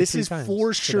truck probably this 3 is times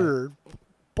for today. sure,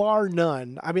 bar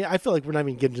none. I mean, I feel like we're not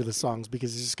even getting to the songs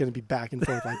because it's just going to be back and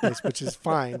forth like this, which is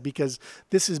fine because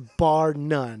this is bar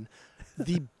none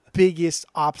the biggest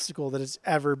obstacle that has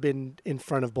ever been in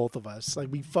front of both of us. Like,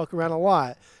 we fuck around a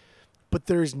lot, but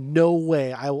there's no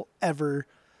way I will ever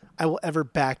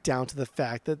back down to the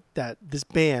fact that this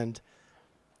band,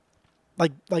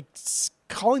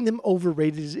 calling them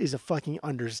overrated is a fucking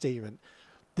understatement.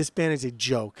 This band is a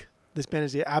joke. This band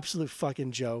is an absolute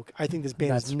fucking joke. I think this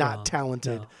band That's is not wrong.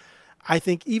 talented. No. I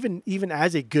think even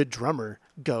as a good drummer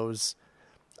goes,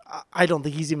 I don't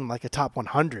think he's even like a top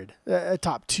 100, a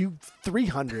top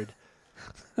 300.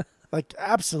 Like,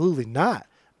 absolutely not.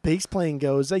 Bass playing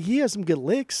goes, like, he has some good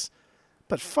licks,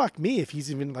 but fuck me if he's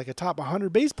even like a top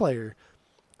 100 bass player.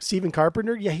 Stephen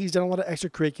Carpenter, yeah, he's done a lot of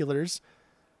extracurriculars,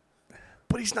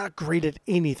 but he's not great at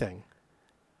anything.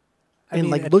 And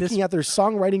like looking at their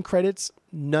songwriting credits,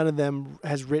 none of them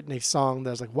has written a song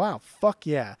that's like, wow, fuck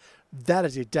yeah, that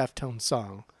is a Deftones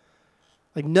song.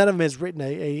 Like, none of them has written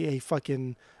a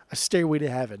fucking a Stairway to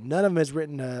Heaven. None of them has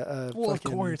written a Well,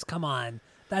 fucking, of course, come on.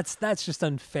 That's just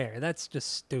unfair. That's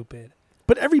just stupid.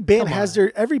 But every band Come has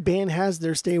on.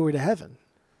 their Stairway to Heaven.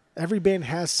 Every band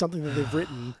has something that they've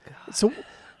written. So,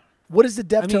 what is the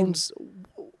Deftones?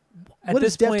 At What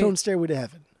is this point- Deftones Stairway to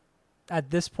Heaven? At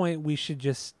this point, we should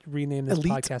just rename this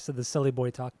Elite? podcast to the Silly Boy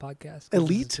Talk Podcast. 'cause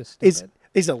Elite it's just is stupid.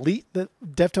 Elite the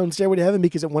Deftones Stairway to Heaven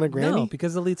because it won a Grammy? No,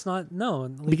 because Elite's not. No,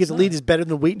 Because not. Elite is better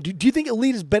than Wait. Do you think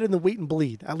Elite is better than Wait and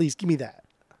Bleed? At least give me that.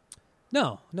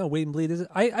 No, Wait and Bleed is.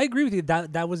 I agree with you.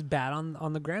 That was bad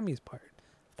on the Grammys part.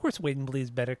 Of course, Wait and Bleed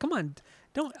is better. Come on,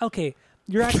 don't. Okay,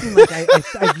 you're acting like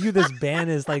I view this band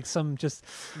as like some just.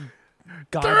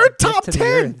 God's They're a gift top to the 10.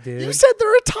 earth, dude. You said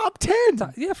they're a top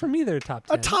 10. Yeah, for me, they're a top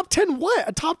 10. A top 10 what?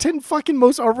 A top 10 fucking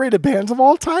most overrated bands of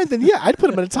all time? Then yeah, I'd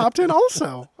put them in a top 10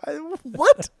 also.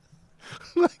 What?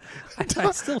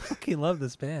 I still fucking love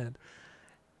this band.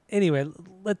 Anyway,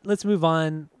 let's move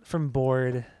on from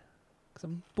bored. 'Cause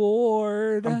I'm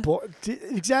bored. I'm bored.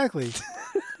 Exactly.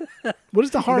 What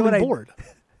is the harm what in I- bored?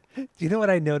 Do you know what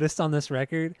I noticed on this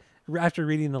record after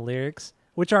reading the lyrics,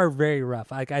 which are very rough?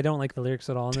 Like, I don't like the lyrics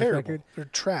at all on this Terrible. record. They're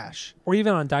trash. Or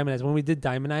even on Diamond Eyes. When we did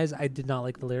Diamond Eyes, I did not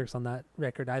like the lyrics on that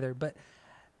record either. But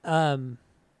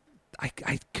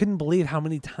I couldn't believe how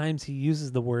many times he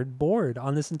uses the word bored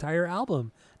on this entire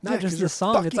album. Not Yeah, just 'cause the your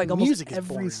song. It's like fucking almost music is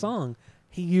every boring. song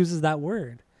he uses that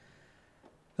word.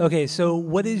 Okay, so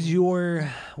what's your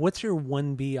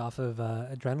 1B off of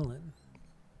Adrenaline?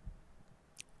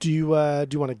 Do you want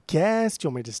to guess? Do you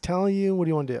want me to just tell you? What do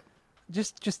you want to do?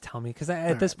 Just tell me, because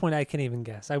at this point I can't even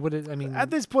guess. I would. I mean,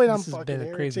 At this point, I'm this has fucking been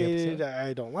a crazy irritated. episode.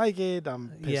 I don't like it. I'm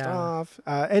pissed Yeah. off.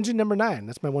 Engine number 9.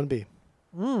 That's my 1B.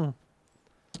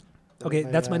 Okay,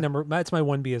 that's my number. That's my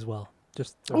 1B as well.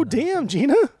 Just Oh, throwing that out damn,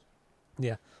 Gina.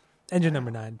 Yeah. Engine number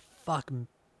 9. Fuck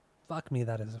me,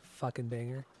 that is a fucking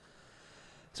banger.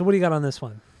 So what do you got on this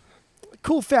one?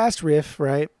 Cool, fast riff,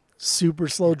 right? Super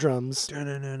slow drums.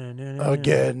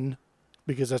 Again.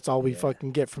 Because that's all we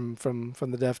fucking get from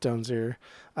the Deftones here.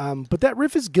 But that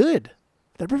riff is good.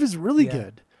 That riff is really Yeah.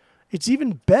 good. It's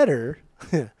even better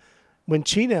when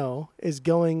Chino is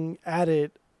going at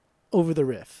it over the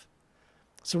riff.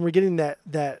 So when we're getting that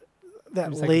Just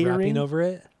like layering rapping over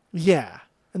it. Yeah.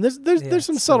 And there's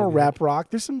some it's subtle so good. rap rock.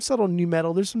 There's some subtle new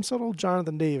metal. There's some subtle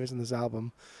Jonathan Davis in this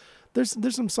album. There's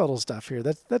some subtle stuff here.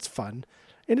 That's fun,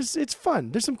 and it's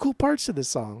fun. There's some cool parts to this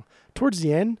song. Towards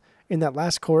the end, in that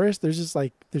last chorus, there's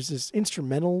this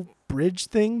instrumental bridge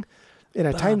thing, and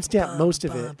I timestamped most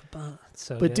of it.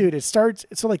 So But good. dude, it starts.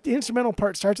 So like the instrumental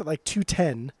part starts at like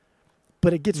 210,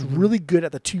 but it gets really good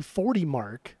at the 240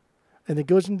 mark, and it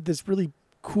goes into this really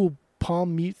cool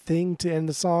palm mute thing to end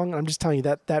the song. I'm just telling you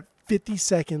that 50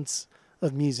 seconds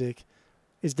of music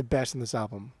is the best in this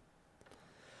album.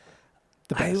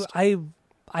 The best.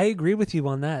 I agree with you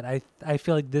on that. I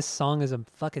feel like this song is a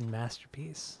fucking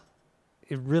masterpiece.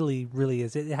 It really, really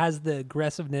is. It has the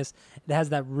aggressiveness. It has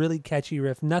that really catchy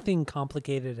riff. Nothing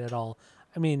complicated at all.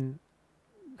 I mean,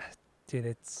 dude,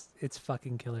 it's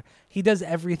fucking killer. He does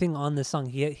everything on this song.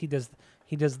 He does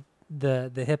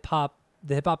the hip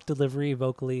hop delivery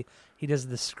vocally. He does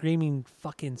the screaming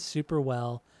fucking super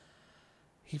well.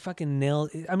 He fucking nailed.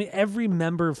 I mean, every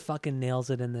member fucking nails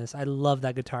it in this. I love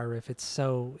that guitar riff. It's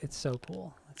so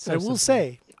cool. It's so I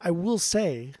will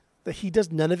say that he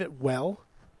does none of it well.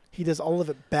 He does all of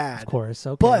it bad. Of course,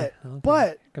 okay.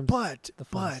 But The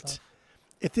fun stuff.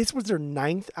 if this was their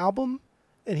 9th album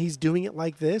and he's doing it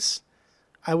like this,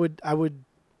 I would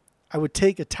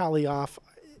take a tally off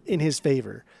in his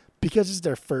favor. Because it's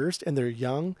their first and they're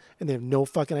young and they have no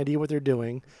fucking idea what they're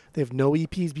doing. They have no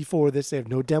EPs before this. They have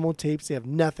no demo tapes. They have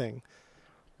nothing.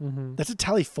 Mm-hmm. That's a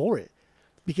tally for it,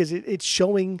 because it's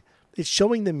showing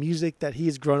the music that he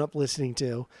has grown up listening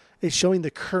to. It's showing the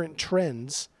current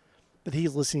trends that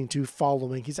he's listening to,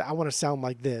 following. He's like, I want to sound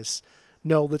like this.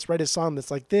 No, let's write a song that's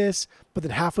like this. But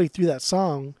then halfway through that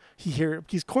song,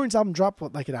 because Korn's album dropped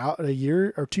a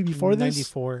year or two before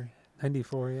this.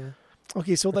 94, yeah.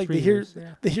 Okay, so Or like 3 they hear years,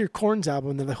 yeah. they hear Korn's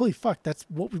album and they're like, holy fuck, that's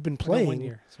what we've been No, playing. 1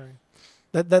 year, sorry.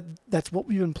 That's what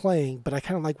we've been playing, but I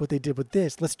kind of like what they did with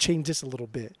this. Let's change this a little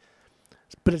bit.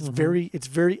 But it's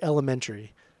very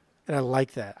elementary, and I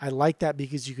like that. I like that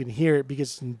because you can hear it,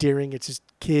 because it's endearing. It's just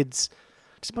kids,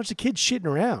 just a bunch of kids shitting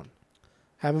around,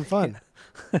 having fun.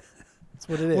 That's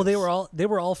what it is. Well, they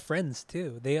were all friends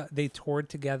too. They toured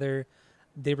together.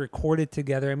 They recorded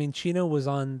together. I mean, Chino was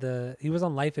on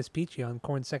Life is Peachy on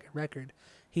Korn's second record.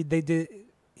 He did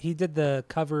the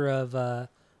cover of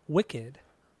Wicked.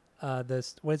 What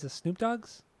is it, Snoop Dogg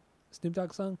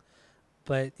song?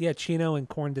 But yeah, Chino and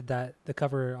Korn did the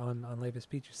cover on Life is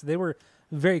Peachy. So they were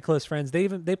very close friends. They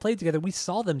played together. We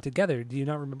saw them together. Do you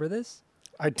not remember this?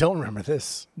 I don't remember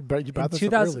this, but you brought this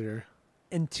up earlier.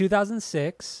 In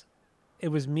 2006, it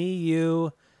was me,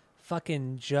 you,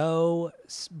 fucking Joe,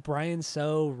 Brian,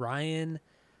 Ryan.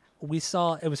 We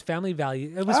saw, it was Family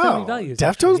Value. It was Family Values.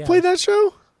 Deftones played that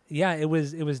show? Yeah, it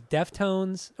was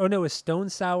Deftones. Oh no, it was Stone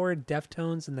Sour,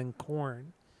 Deftones, and then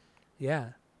Korn. Yeah.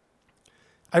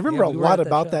 I remember we a were lot at that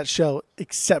about that show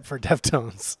except for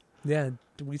Deftones. Yeah,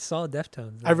 we saw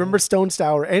Deftones. I remember Stone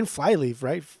Sour and Flyleaf,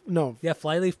 right? No. Yeah,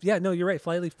 Flyleaf. Yeah, no, you're right.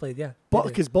 Flyleaf played. Yeah,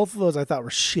 Because both of those I thought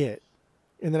were shit.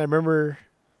 And then I remember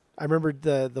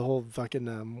the whole fucking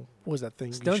what was that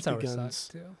thing? Stone Sour guns. sucks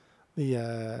too.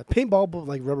 The paintball, but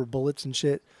like rubber bullets and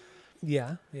shit.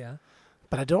 Yeah.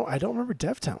 But I don't remember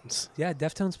Deftones. Yeah,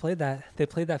 Deftones played that. They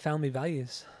played that Family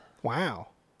Values. Wow.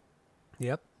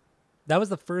 Yep. That was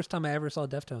the first time I ever saw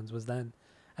Deftones, was then.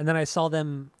 And then I saw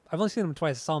them, I've only seen them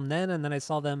twice. I saw them then, and then I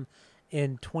saw them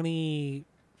in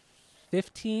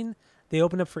 2015. They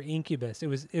opened up for Incubus. It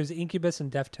was Incubus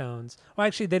and Deftones. Well,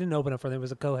 actually, they didn't open up for them. It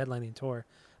was a co-headlining tour.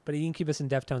 But Incubus and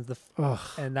Deftones,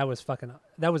 and that was fucking,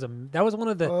 that was one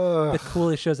of the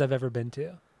coolest shows I've ever been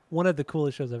to. One of the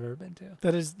coolest shows I've ever been to.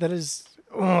 That is,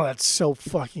 that's so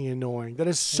fucking annoying. That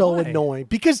is so Why? annoying.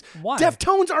 Because Why?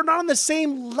 Deftones are not on the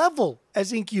same level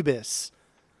as Incubus.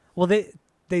 Well, they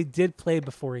did play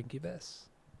before Incubus.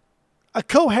 A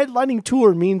co-headlining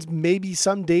tour means maybe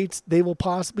some dates they will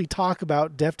possibly talk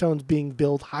about Deftones being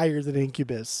billed higher than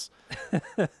Incubus.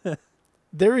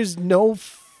 There is no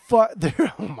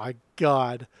there. Oh my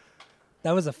God.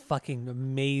 That was a fucking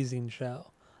amazing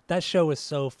show. That show was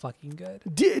so fucking good.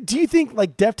 Do you think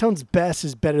like Deftones' best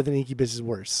is better than Incubus'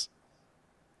 worst?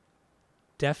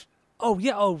 Oh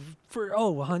yeah.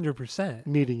 100%.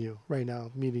 Meeting you right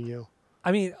now. Meeting you.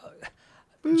 I mean,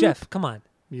 Jeff, come on.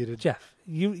 Muted. Jeff,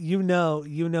 you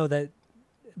know that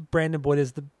Brandon Boyd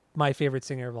is my favorite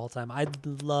singer of all time. I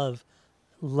love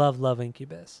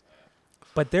Incubus,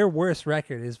 but their worst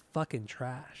record is fucking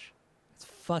trash. It's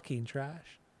fucking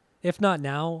trash. If not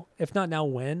now,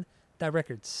 when? That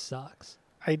record sucks.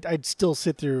 I'd still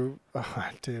sit through,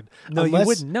 dude. No, you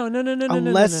wouldn't. No.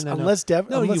 Unless the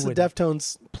wouldn't.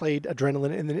 Deftones played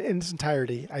Adrenaline in its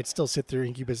entirety, I'd still sit through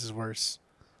Incubus's worse.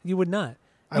 You would not.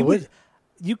 I would.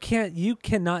 You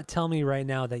cannot tell me right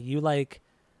now that you like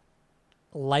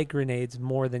grenades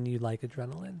more than you like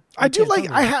adrenaline. I do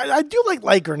like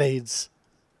light grenades.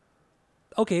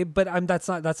 Okay, but that's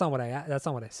not what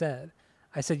I said.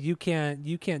 I said you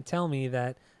can't tell me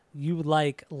that you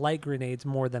like light grenades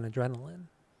more than adrenaline.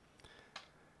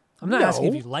 I'm not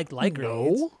asking if you like light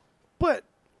grenades. But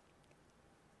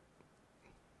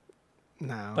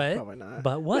no, probably not.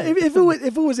 But what? If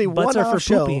it was a one-off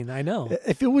show, pooping, I know.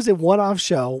 If it was a one-off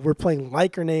show, we're playing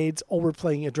light grenades or we're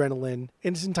playing adrenaline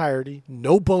in its entirety.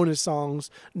 No bonus songs,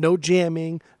 no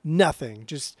jamming, nothing.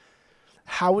 Just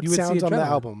how it sounds on the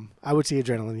album. I would see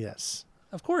adrenaline. Yes,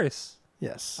 of course.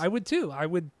 Yes, I would too. I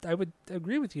would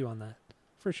agree with you on that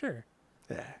for sure.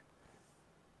 Yeah.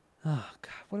 Oh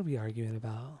God, what are we arguing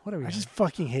about? I just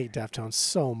fucking hate Deftones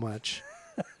so much.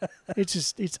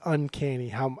 It's uncanny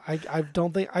how I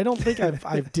don't think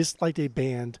I've disliked a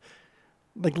band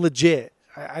like legit.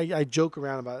 I joke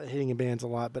around about hating bands a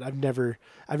lot, but I've never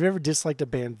disliked a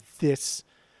band this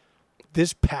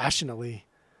passionately.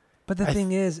 But the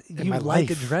thing is, you like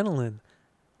adrenaline.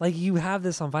 Like you have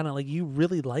this on vinyl. Like you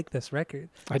really like this record.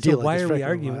 I do. So why are we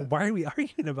arguing? Why are we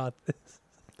arguing about this?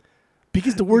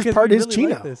 Because the worst part is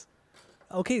Chino. Like this.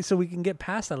 Okay, so we can get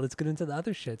past that. Let's get into the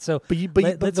other shit. So,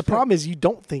 but the problem is you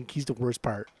don't think he's the worst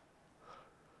part.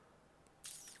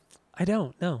 I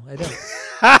don't. No, I don't.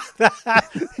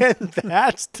 And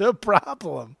that's the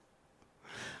problem.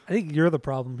 I think you're the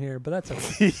problem here, but that's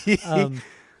okay.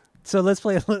 So let's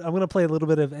play. I'm going to play a little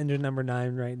bit of Engine Number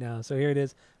 9 right now. So here it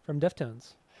is from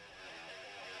Deftones.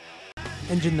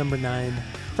 Engine Number 9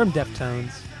 from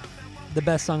Deftones. The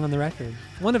best song on the record.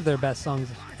 One of their best songs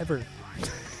ever.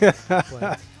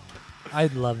 I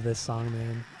love this song,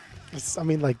 man. I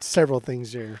mean, like several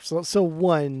things here. So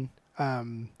one,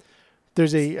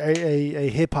 there's a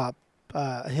hip hop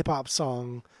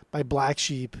song by Black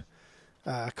Sheep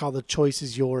called "The Choice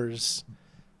Is Yours"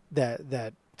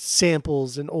 that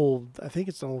samples an old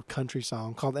country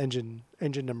song called Engine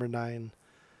Number 9,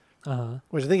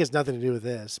 which I think has nothing to do with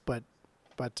this, but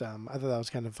I thought that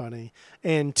was kind of funny.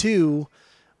 And two,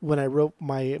 when I wrote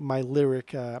my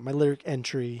lyric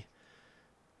entry,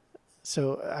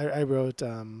 so I wrote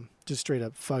just straight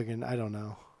up fucking I don't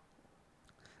know.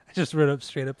 I just wrote up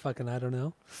straight up fucking I don't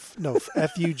know. No,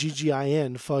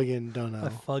 Fuggin fucking don't know.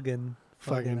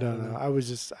 Fucking don't know.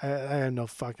 I had no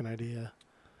fucking idea.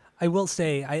 I will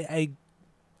say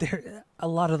there a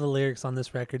lot of the lyrics on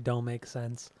this record don't make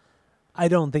sense. I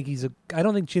don't think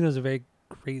Chino's a very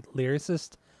great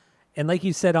lyricist. And like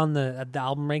you said on the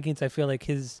album rankings, I feel like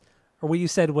what you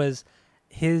said was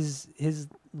his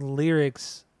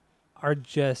lyrics are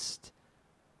just,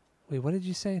 wait, what did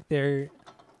you say? They're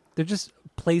just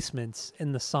placements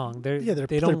in the song. They're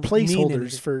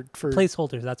placeholders for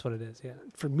placeholders. That's what it is. Yeah,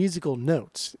 for musical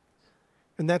notes,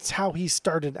 and that's how he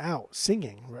started out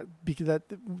singing. Right? Because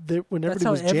whenever he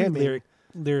was jamming,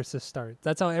 lyricist starts.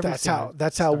 That's how every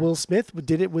that's how Will Smith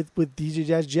did it with DJ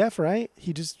Jazz Jeff, right?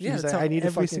 He was that's like, how I need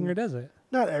every singer does it.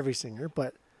 Not every singer,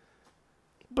 but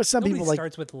some Nobody people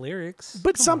starts with lyrics.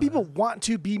 But some people want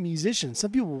to be musicians.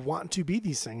 Some people want to be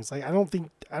these things. Like I don't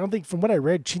think from what I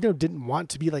read, Chino didn't want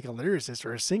to be like a lyricist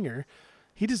or a singer.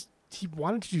 He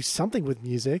wanted to do something with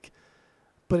music,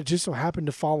 but it just so happened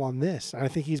to fall on this. And I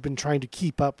think he's been trying to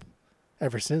keep up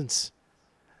ever since,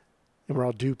 and we're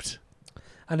all duped.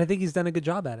 And I think he's done a good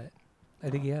job at it. I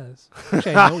think he has.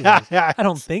 Actually, I know he has. I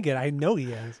don't think it. I know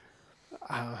he has.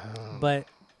 But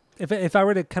if I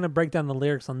were to kind of break down the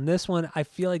lyrics on this one, I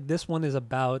feel like this one is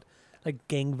about like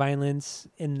gang violence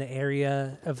in the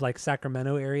area of like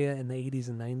Sacramento area in the 80s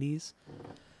and 90s.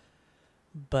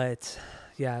 But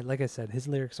yeah, like I said, his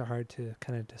lyrics are hard to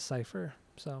kind of decipher.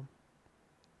 So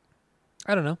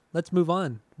I don't know. Let's move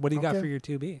on. What do you got for your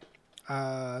 2B?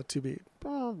 2B.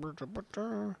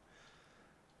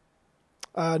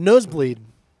 Nosebleed.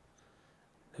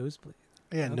 Nosebleed.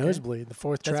 Yeah, okay. Nosebleed, the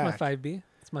fourth track. That's my 5B.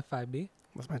 That's my 5B.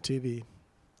 That's my 2B.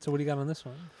 So what do you got on this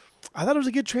one? I thought it was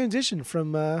a good transition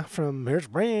from Here's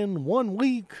Brand 1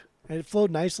 week. And it flowed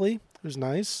nicely. It was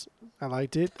nice. I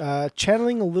liked it.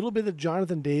 Channeling a little bit of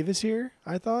Jonathan Davis here,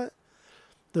 I thought.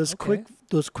 Those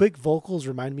quick vocals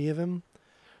remind me of him.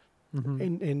 Mm-hmm.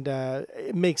 And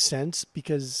it makes sense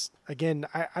because, again,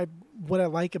 I what I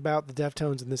like about the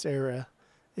Deftones in this era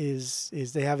is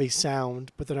they have a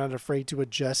sound, but they're not afraid to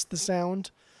adjust the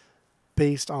sound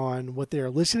based on what they're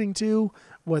listening to,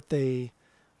 what they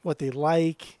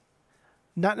like,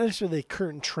 not necessarily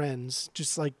current trends,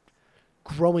 just like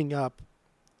growing up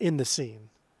in the scene.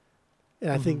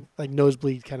 And I think like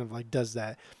Nosebleed kind of like does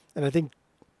that. And I think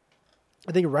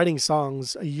writing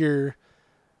songs a year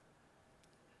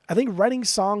I think writing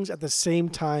songs at the same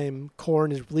time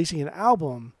Korn is releasing an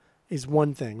album is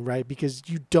one thing, right? Because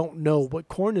you don't know what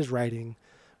Korn is writing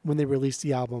when they release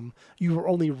the album. You were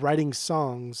only writing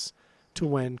songs to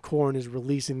when Korn is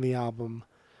releasing the album.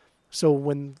 So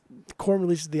when Korn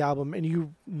releases the album and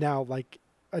you now like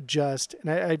adjust,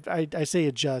 and I say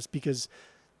adjust because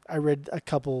I read a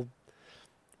couple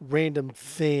random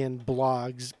fan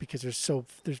blogs because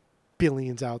there's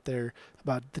billions out there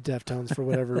about the Deftones for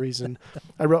whatever reason.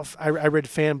 I read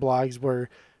fan blogs where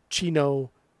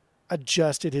Chino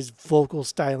adjusted his vocal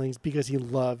stylings because he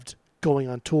loved going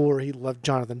on tour. He loved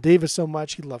Jonathan Davis so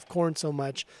much. He loved Korn so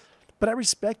much. But I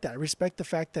respect that. I respect the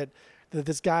fact that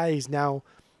this guy is now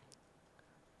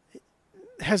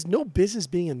has no business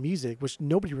being in music, which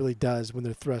nobody really does when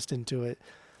they're thrust into it.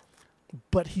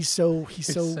 But he's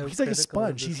like a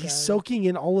sponge. He's soaking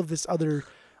in all of this other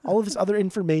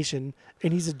information,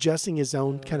 and he's adjusting his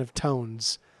own kind of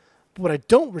tones. But what I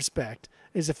don't respect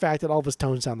is the fact that all of his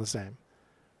tones sound the same.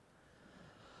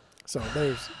 So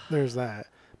there's that.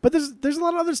 But there's a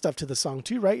lot of other stuff to the song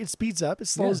too, right? It speeds up, it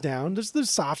slows down. There's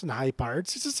soft and high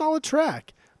parts. It's a solid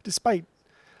track, despite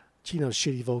Chino's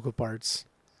shitty vocal parts.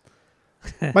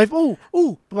 My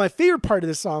favorite part of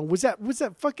the song was that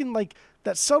fucking like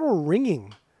that subtle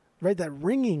ringing, right? That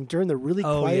ringing during the really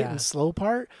quiet and slow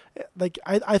part. Like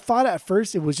I thought at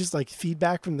first it was just like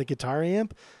feedback from the guitar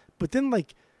amp, but then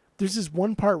like there's this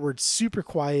one part where it's super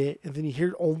quiet and then you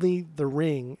hear only the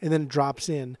ring and then it drops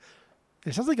in.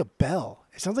 It sounds like a bell.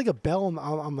 It sounds like a bell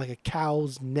on like a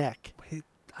cow's neck. Wait,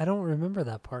 I don't remember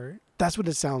that part. That's what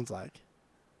it sounds like.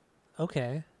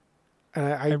 Okay.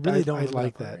 And I really don't. I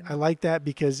like that. Right, I like that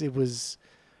because it was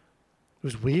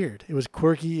weird. It was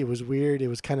quirky. It was weird. It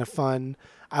was kind of fun.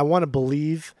 I want to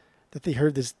believe that they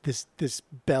heard this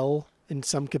bell in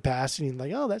some capacity and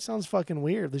like, oh, that sounds fucking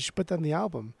weird. They should put that in the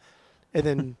album. And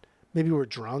then maybe we're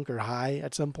drunk or high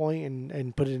at some point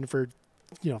and put it in for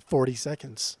 40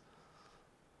 seconds.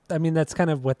 I mean, that's kind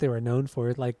of what they were known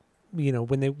for. Like,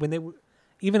 when they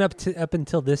even up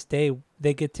until this day,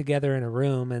 they get together in a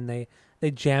room and they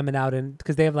jam it out, and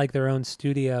because they have like their own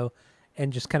studio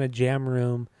and just kind of jam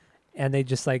room, and they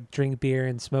just like drink beer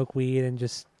and smoke weed and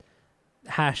just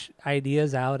hash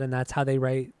ideas out, and that's how they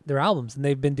write their albums. And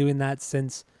they've been doing that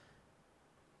since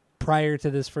prior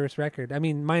to this first record. I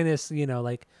mean, minus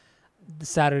like the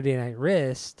Saturday Night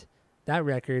Wrist, that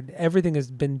record, everything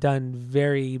has been done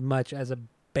very much as a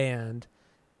band,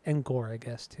 and Gore, I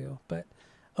guess, too. But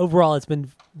overall, it's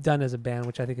been done as a band,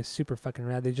 which I think is super fucking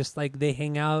rad. They just like they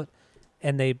hang out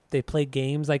and they play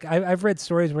games. Like I've read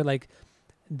stories where like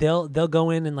they'll go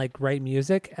in and like write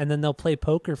music and then they'll play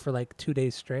poker for like 2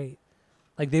 days straight.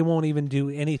 Like they won't even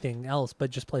do anything else but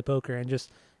just play poker and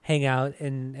just hang out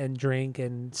and drink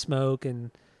and smoke and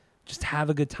just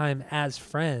have a good time as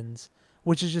friends,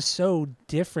 which is just so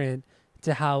different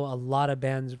to how a lot of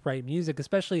bands write music,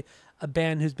 especially a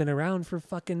band who's been around for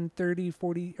fucking 30,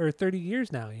 40, or 30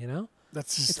 years now,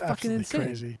 That's just it's fucking insane.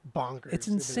 Crazy. Bonkers. It's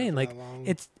insane. Like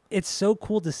it's so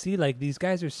cool to see like these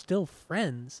guys are still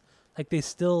friends. Like they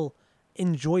still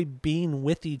enjoy being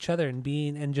with each other and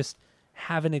just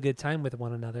having a good time with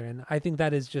one another. And I think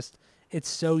that is just, it's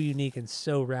so unique and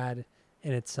so rad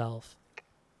in itself.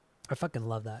 I fucking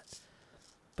love that.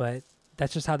 But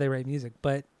that's just how they write music.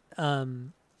 But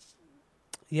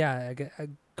yeah,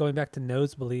 going back to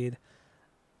Nosebleed,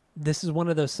 this is one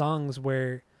of those songs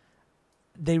where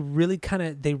they're really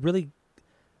on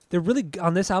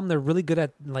this album, they're really good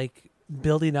at like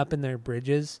building up in their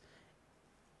bridges,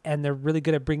 and they're really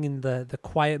good at bringing the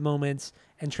quiet moments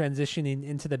and transitioning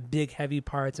into the big heavy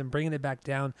parts and bringing it back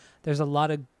down. There's a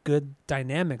lot of good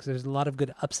dynamics. There's a lot of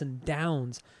good ups and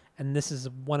downs, and this is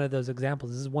one of those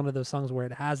examples. This is one of those songs where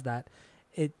it has that.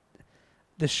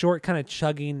 The short kind of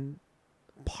chugging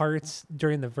parts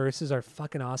during the verses are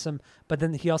fucking awesome, but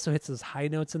then he also hits those high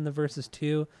notes in the verses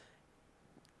too.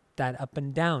 That up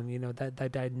and down,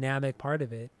 that dynamic part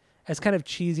of it. As kind of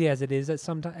cheesy as it is at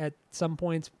some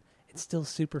points, it's still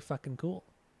super fucking cool.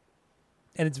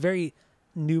 And it's very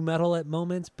new metal at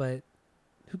moments, but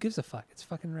who gives a fuck? It's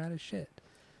fucking rad as shit.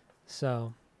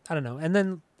 So, I don't know. And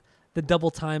then the double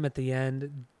time at the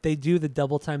end, they do the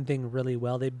double time thing really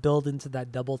well. They build into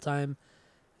that double time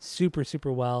super,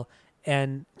 super well.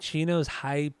 And Chino's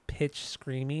high-pitched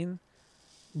screaming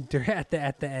at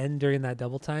the end during that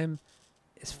double time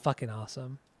is fucking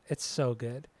awesome. It's so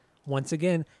good. Once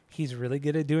again, he's really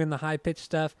good at doing the high-pitched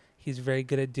stuff. He's very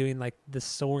good at doing like the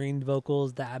soaring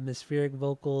vocals, the atmospheric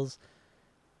vocals.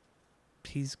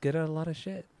 He's good at a lot of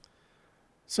shit.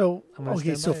 So,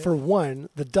 okay, so for one,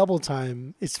 the double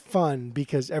time is fun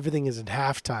because everything is in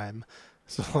halftime.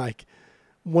 So like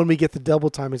when we get the double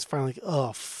time, it's finally like,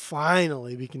 oh,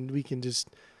 finally we can just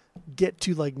get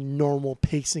to like normal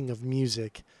pacing of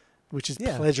music, which is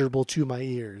pleasurable to my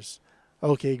ears.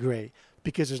 Okay, great.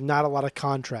 Because there's not a lot of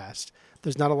contrast.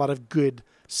 There's not a lot of good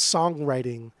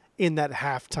songwriting in that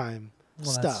halftime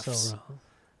stuff. That's so wrong.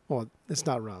 Well, it's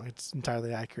not wrong. It's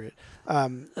entirely accurate.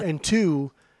 And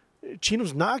two,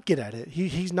 Chino's not good at it.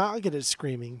 He's not good at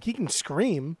screaming. He can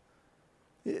scream.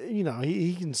 You know,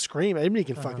 he can scream. Everybody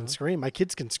can fucking scream. My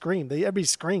kids can scream. Everybody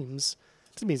screams.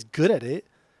 Doesn't mean he's good at it.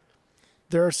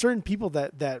 There are certain people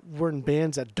that were in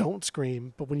bands that don't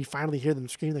scream, but when you finally hear them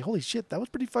scream, like, holy shit, that was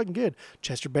pretty fucking good.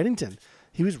 Chester Bennington,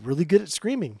 he was really good at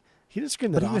screaming. He didn't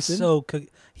scream that often. But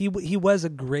he was a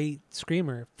great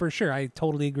screamer, for sure. I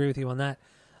totally agree with you on that.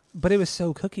 But it was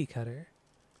so cookie cutter.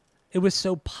 It was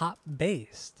so pop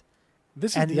based.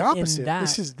 This is the opposite.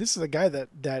 This is a guy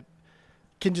that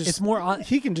can just. It's more.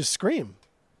 He can just scream.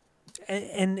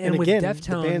 And with again,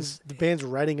 Deftones, the band's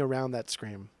writing around that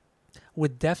scream.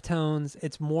 With Deftones,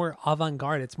 it's more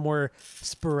avant-garde. It's more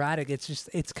sporadic.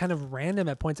 It's kind of random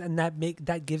at points, and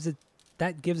that gives it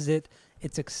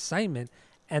its excitement,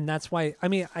 and that's why.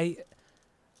 Okay,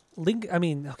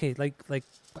 like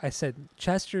I said,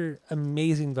 Chester,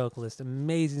 amazing vocalist,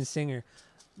 amazing singer,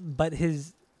 but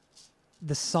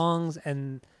the songs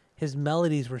and his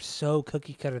melodies were so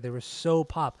cookie cutter. They were so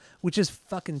pop, which is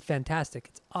fucking fantastic.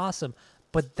 It's awesome,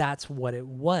 but that's what it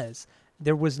was.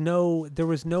 There was no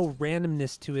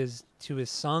randomness to his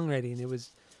songwriting.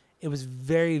 It was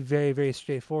very, very, very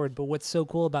straightforward. But what's so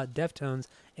cool about Deftones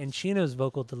and Chino's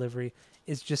vocal delivery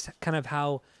is just kind of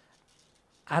how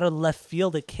out of left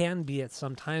field it can be at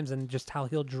some times, and just how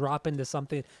he'll drop into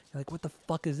something you're like, what the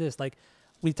fuck is this? Like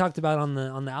we talked about on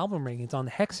the album rankings on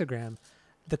the Hexagram,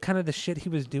 the kind of the shit he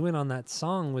was doing on that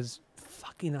song was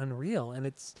fucking unreal, and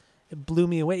it blew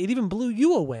me away. It even blew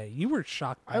you away. You were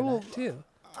shocked by that too.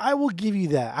 I will give you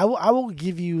that. I will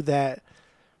give you that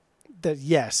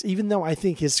yes, even though I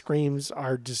think his screams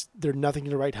they're nothing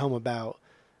to write home about,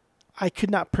 I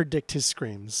could not predict his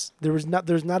screams. There's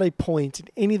not a point in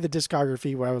any of the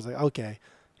discography where I was like, okay,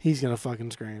 he's going to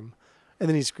fucking scream. And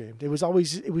then he screamed. It was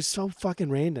so fucking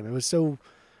random. It was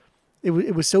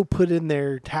so put in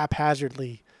there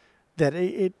haphazardly that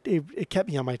it kept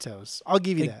me on my toes. I'll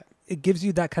give you that. It gives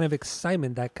you that kind of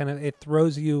excitement, it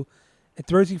throws you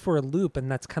for a loop,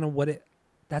 and that's kind of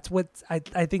that's what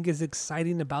I think is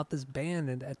exciting about this band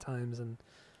and at times. And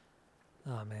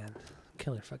oh man,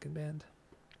 killer fucking band.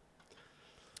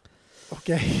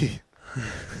 Okay.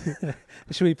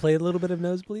 Should we play a little bit of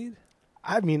Nosebleed?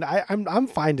 I mean, I'm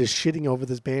fine just shitting over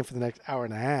this band for the next hour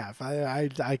and a half. I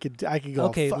could go.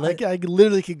 Okay, I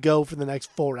literally could go for the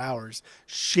next 4 hours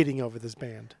shitting over this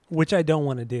band, which I don't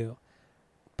want to do.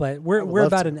 But we're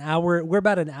about an hour. We're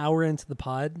about an hour into the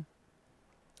pod,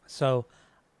 so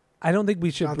I don't think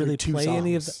we should really play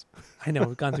any of. I know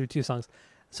we've gone through 2 songs,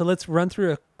 so let's run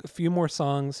through a few more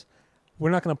songs. We're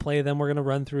not going to play them. We're going to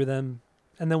run through them,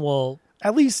 and then we'll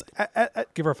at least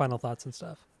give our final thoughts and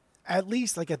stuff. At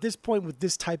least, like at this point with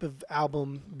this type of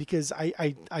album, because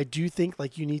I do think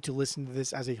like you need to listen to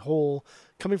this as a whole,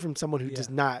 coming from someone who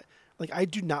does not like. I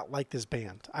do not like this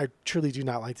band. I truly do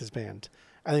not like this band.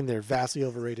 I think they're vastly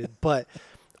overrated, but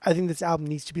I think this album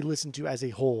needs to be listened to as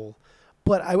a whole.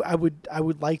 But I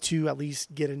would like to at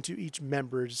least get into each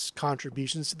member's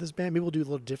contributions to this band. Maybe we'll do it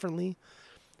a little differently.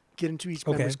 Get into each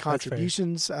member's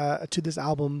contributions to this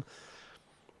album.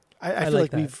 I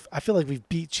feel like we've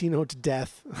beat Chino to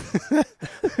death.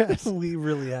 We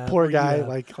really have. Poor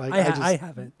guy. I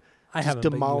haven't. I haven't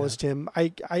demolished him.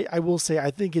 I will say I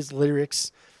think his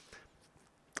lyrics.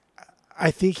 I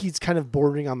think he's kind of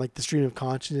bordering on like the stream of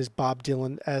consciousness, Bob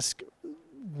Dylan-esque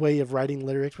way of writing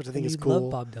lyrics, which I think is cool.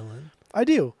 Love Bob Dylan. I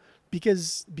do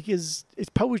because it's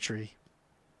poetry,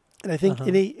 and I think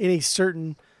in a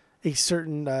certain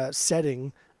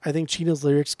setting, I think Chino's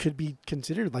lyrics could be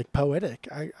considered like poetic.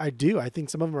 I do. I think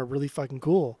some of them are really fucking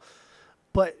cool,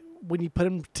 but when you put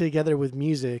them together with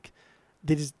music,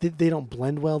 they don't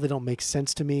blend well. They don't make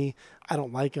sense to me. I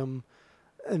don't like them,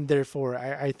 and therefore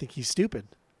I think he's stupid.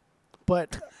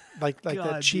 But like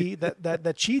God,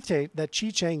 that Chi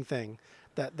Chang thing,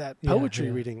 that poetry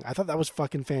reading, I thought that was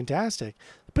fucking fantastic.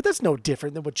 But that's no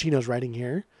different than what Chino's writing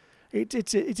here.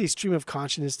 It's a stream of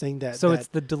consciousness thing it's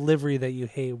the delivery that you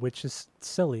hate, which is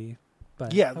silly.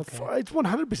 But yeah, it's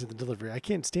 100% the delivery. I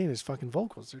can't stand his fucking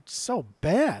vocals. They're so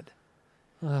bad.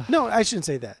 No, I shouldn't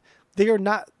say that. They're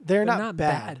not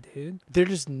bad, dude. They're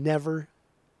just never,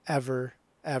 ever,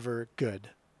 ever good.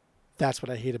 That's what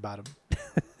I hate about them.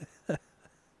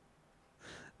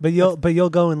 But you'll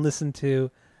go and listen to,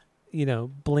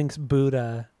 Blink's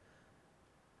Buddha,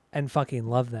 and fucking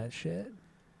love that shit.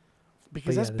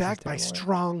 because yeah, that's this is backed by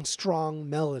terrible. strong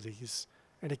melodies.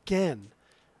 And again,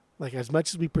 like as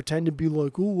much as we pretend to be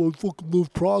like, oh, I fucking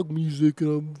love prog music and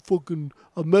I'm fucking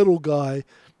a metal guy,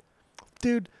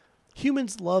 dude,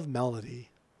 humans love melody.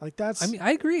 Like I mean,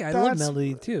 I agree. I love that's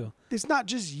melody too. it's not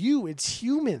just you, it's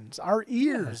humans. Our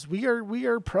Yeah. ears. We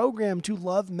are programmed to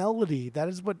love melody. That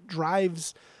is what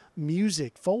drives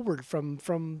music forward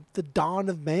from the dawn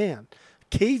of man.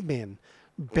 Caveman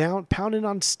pounding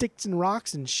on sticks and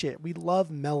rocks and shit. We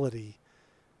love melody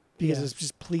because Yeah. it's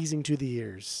just pleasing to the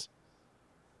ears.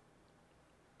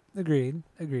 Agreed.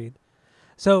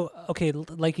 So, okay,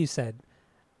 like you said,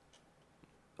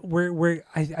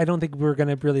 I don't think we're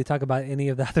gonna really talk about any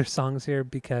of the other songs here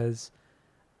because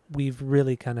we've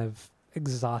really kind of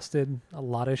exhausted a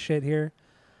lot of shit here.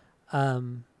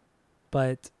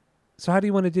 But so how do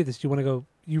you want to do this? Do you want to go?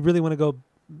 You really want to go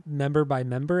member by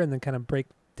member and then kind of break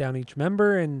down each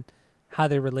member and how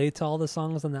they relate to all the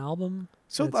songs on the album?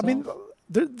 So itself? I mean,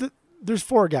 there's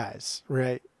four guys,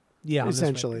 right? Yeah, on this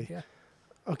essentially. record,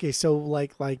 Okay, so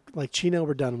like Chino,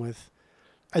 we're done with.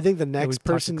 I think the we've next talked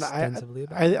person extensively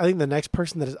about I think the next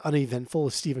person that is uneventful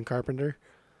is Stephen Carpenter.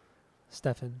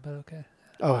 Stefan, but okay.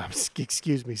 Oh,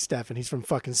 excuse me, Stefan. He's from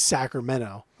fucking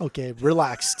Sacramento. Okay,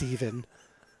 relax, Stephen.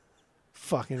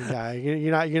 Fucking guy.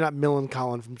 You're not Millen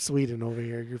Collin from Sweden over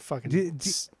here. You're fucking.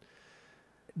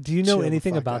 Do you know Chill the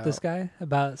anything fuck about this out. guy?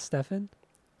 About Stefan?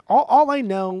 All I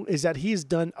know is that he's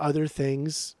done other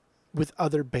things with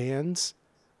other bands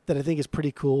that I think is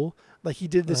pretty cool. Like he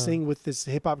did this thing with this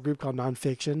hip hop group called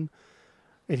Nonfiction,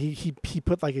 and he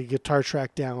put like a guitar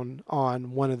track down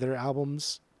on one of their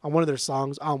albums, on one of their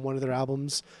songs on one of their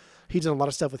albums. He's done a lot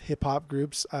of stuff with hip hop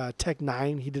groups. Tech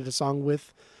Nine he did a song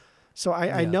with. So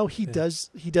I know he does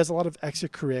a lot of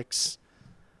extracurrics,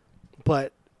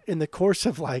 but in the course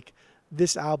of like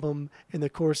this album, in the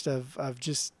course of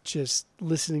just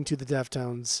listening to the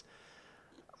Deftones,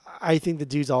 I think the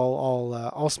dude's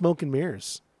all smoke and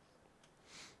mirrors.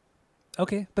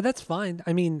 Okay, but that's fine.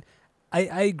 I mean,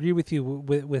 I agree with you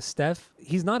with Steph.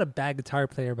 He's not a bad guitar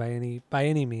player by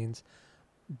any means,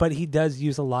 but he does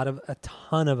use a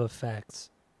ton of effects.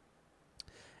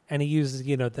 And he uses,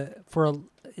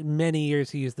 many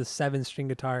years he used the 7-string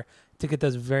guitar to get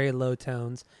those very low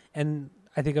tones. And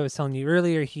I think I was telling you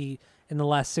earlier, in the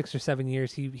last 6 or 7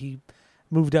 years, he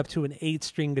moved up to an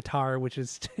 8-string guitar, which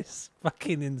is just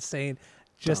fucking insane,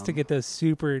 just to get those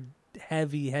super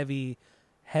heavy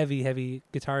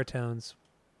guitar tones,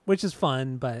 which is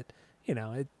fun. But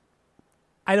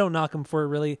I don't knock him for it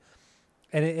really.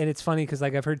 And it's funny because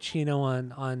like I've heard Chino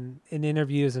on in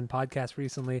interviews and podcasts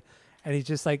recently, and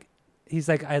he's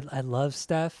like I love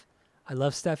Steph, I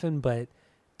love Stefan, but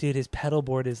dude, his pedal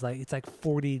board is like it's like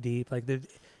 40 deep, like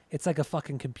it's like a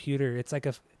fucking computer. It's like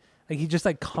he just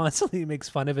like constantly makes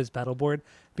fun of his pedal board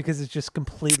because it's just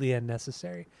completely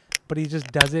unnecessary. But he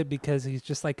just does it because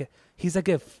he's like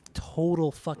a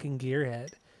total fucking gearhead,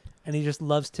 and he just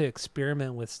loves to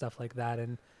experiment with stuff like that.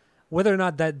 And whether or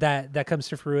not that comes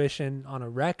to fruition on a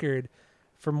record,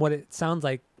 from what it sounds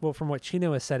like, well, from what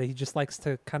Chino has said, he just likes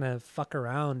to kind of fuck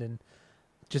around and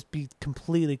just be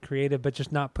completely creative, but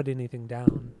just not put anything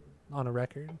down on a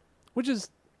record, which is,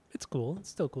 it's cool. It's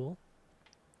still cool.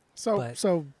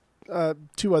 So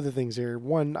two other things here.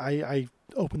 One, I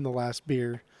opened the last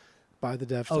beer by the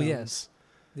Deftones. Oh, yes.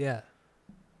 Yeah.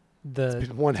 It's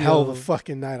been one hell of a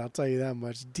fucking night, I'll tell you that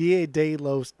much. Dia de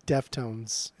los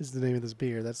Deftones is the name of this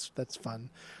beer. That's fun.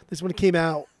 This one came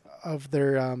out of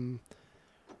their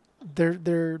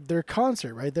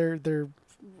concert, right? Their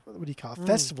what do you call it?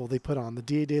 Festival they put on, the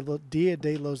Dia de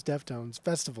los Deftones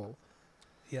festival.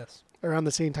 Yes. Around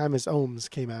the same time as Ohms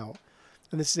came out.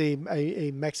 And this is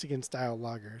a Mexican style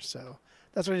lager, so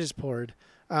that's what I just poured.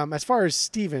 As far as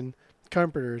Stephen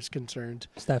Carpenter is concerned,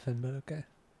 Stefan, but okay.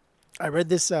 I read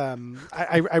this. I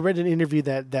read an interview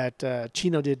that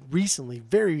Chino did recently,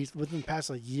 within the past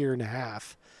like year and a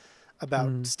half,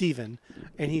 about Stephen,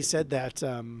 and he said that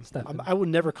I would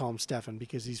never call him Stefan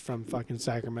because he's from fucking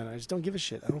Sacramento. I just don't give a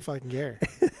shit. I don't fucking care.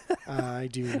 I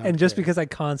do not. And just care. because I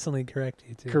constantly correct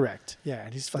you too. Correct. Yeah,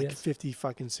 and he's like 50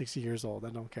 fucking 60 years old. I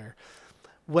don't care.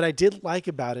 What I did like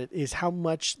about it is how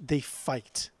much they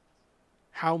fight.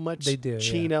 How much they do,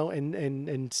 Chino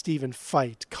and Steven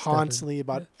fight constantly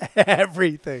about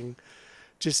everything.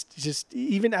 Just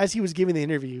even as he was giving the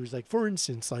interview, he was like, for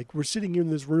instance, like we're sitting here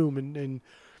in this room and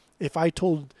if I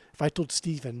told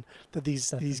Steven that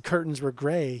these curtains were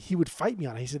gray, he would fight me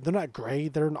on it. He said, they're not gray,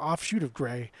 they're an offshoot of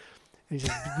gray. And he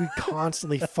said, we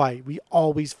constantly fight. We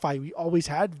always fight. We always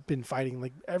had been fighting.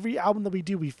 Like every album that we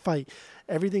do, we fight.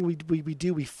 Everything we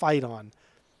do, we fight on.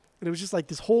 And it was just like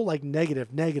this whole like negative.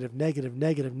 But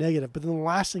then the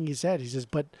last thing he said, he says,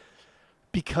 but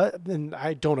because, and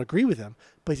I don't agree with him,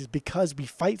 but he says, because we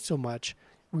fight so much,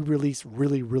 we release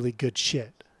really, really good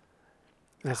shit.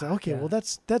 And I said, okay, well,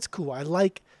 that's cool. I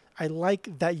like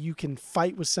that you can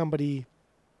fight with somebody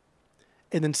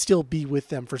and then still be with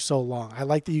them for so long. I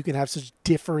like that you can have such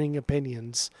differing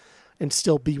opinions and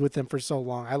still be with them for so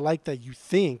long. I like that you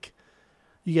think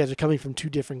you guys are coming from two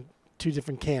different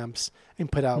camps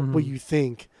and put out what you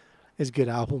think is good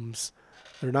albums.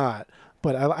 They're not.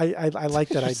 But I like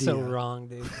that idea. So wrong,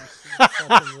 dude. So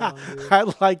fucking wrong, dude.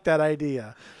 I like that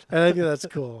idea. And I think that's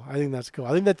cool. I think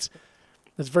that's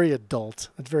very adult.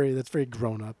 That's very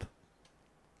grown up.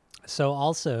 So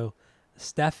also,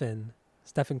 Stephen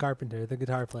Carpenter, the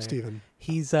guitar player. Steven.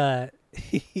 He's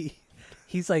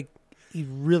he's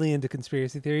really into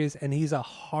conspiracy theories, and he's a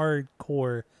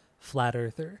hardcore flat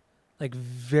earther. Like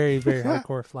very, very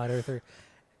hardcore flat earther.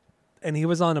 And he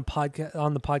was on the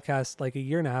podcast like a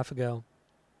year and a half ago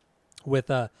with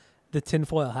the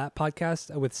Tinfoil Hat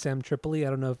podcast with Sam Tripoli. I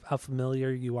don't know how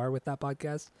familiar you are with that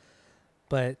podcast,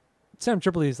 but Sam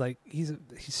Tripoli is like, he's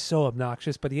so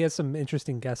obnoxious, but he has some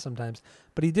interesting guests sometimes.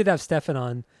 But he did have Stefan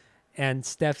on, and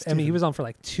he was on for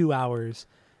like 2 hours,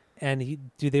 and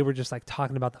they were just like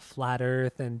talking about the flat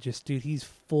earth, and just, dude, he's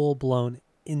full blown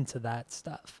into that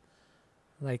stuff.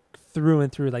 Like through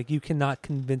and through, like you cannot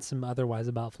convince him otherwise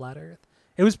about flat earth.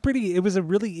 It was a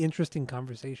really interesting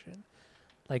conversation,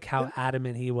 like how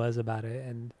adamant he was about it.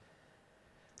 And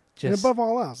above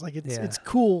all else, like it's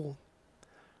cool.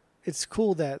 It's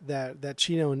cool that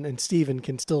Chino and Steven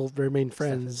can still remain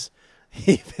friends,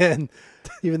 even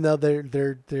though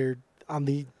they're on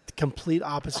the complete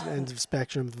opposite ends of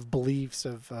spectrum of beliefs,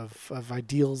 of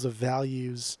ideals, of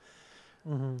values.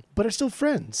 Mm-hmm. But are still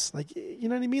friends. Like, you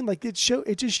know what I mean? Like it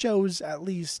just shows, at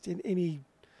least in any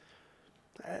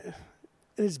in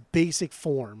its basic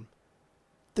form,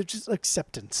 there's just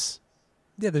acceptance.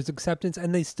 Yeah, there's acceptance,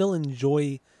 and they still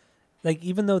enjoy. Like,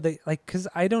 even though they like, because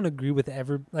I don't agree with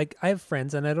I have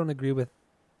friends, and I don't agree with.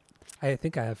 I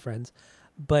think I have friends,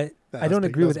 but I don't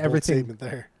agree with everything. Statement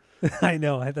there. I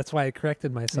know. That's why I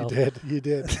corrected myself. You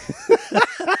did.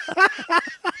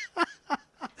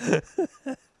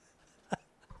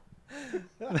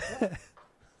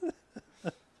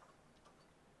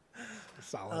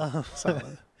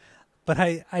 Solid. But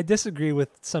I disagree with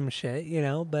some shit,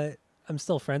 but I'm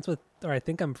still friends with, or I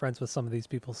think I'm friends with some of these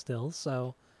people still.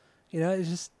 So,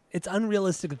 it's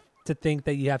unrealistic to think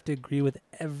that you have to agree with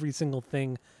every single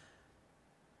thing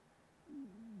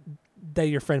that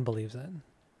your friend believes in,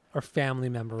 or family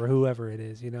member, or whoever it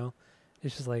is,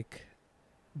 It's just like,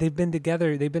 they've been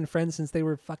together, they've been friends since they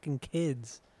were fucking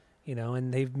kids,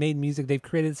 and they've made music, they've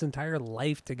created this entire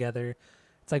life together.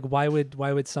 It's like, why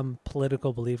would some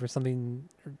political belief or something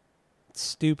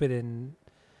stupid and,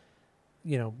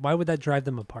 why would that drive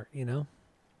them apart, I don't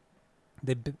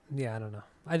know.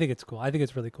 I think it's cool. I think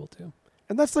it's really cool too.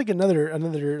 And that's like another I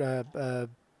don't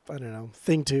know,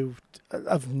 thing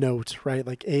of note, right?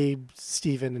 Like Abe,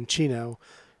 Steven, and Chino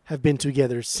have been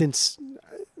together since,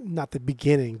 not the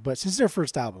beginning, but since their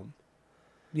first album.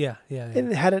 Yeah.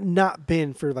 And had it not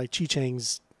been for like Chi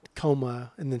Chang's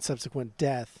coma and then subsequent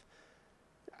death,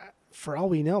 for all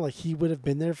we know, like he would have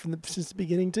been there since the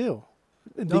beginning too.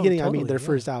 In the beginning, totally, I mean their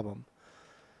first album.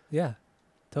 Yeah,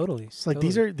 totally. It's like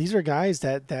totally. these are guys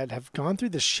that have gone through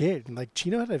the shit. And like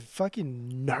Chino had a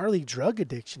fucking gnarly drug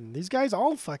addiction. These guys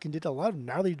all fucking did a lot of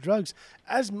gnarly drugs,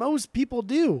 as most people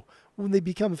do when they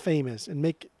become famous and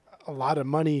make a lot of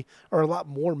money, or a lot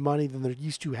more money than they're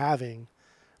used to having.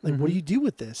 Like, what do you do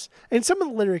with this? And some of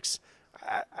the lyrics,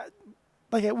 I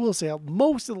will say,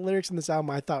 most of the lyrics in this album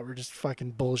I thought were just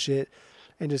fucking bullshit,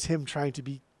 and just him trying to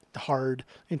be hard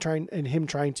and him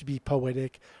trying to be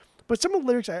poetic. But some of the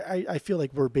lyrics I feel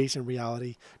like were based in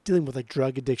reality, dealing with like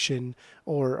drug addiction,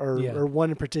 or one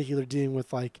in particular dealing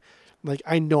with like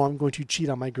I know I'm going to cheat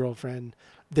on my girlfriend,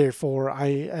 therefore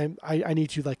I need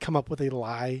to like come up with a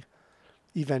lie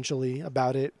eventually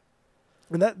about it,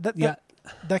 and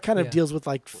that kind of deals with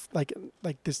like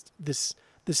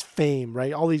this fame,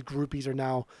 right? All these groupies are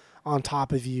now on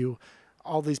top of you.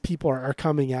 All these people are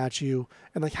coming at you.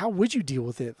 And like, how would you deal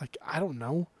with it? Like, I don't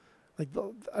know. Like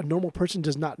a normal person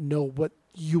does not know what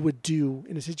you would do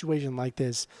in a situation like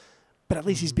this, but at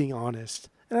least he's being honest.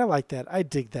 And I like that. I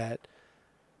dig that.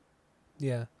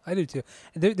 Yeah, I do too.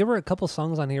 There were a couple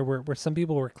songs on here where some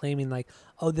people were claiming like,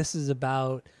 oh, this is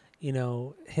about,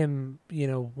 him,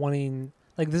 wanting,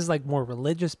 like, this is like more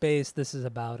religious based. This is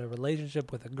about a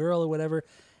relationship with a girl or whatever.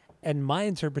 And my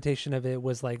interpretation of it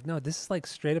was like, no, this is like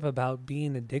straight up about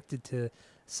being addicted to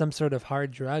some sort of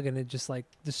hard drug and it just like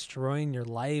destroying your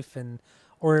life, and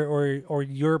or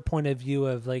your point of view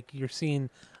of like you're seeing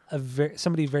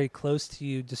somebody very close to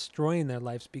you destroying their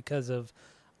lives because of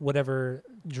whatever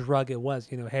drug it was,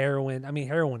 heroin. I mean,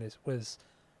 heroin was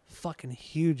fucking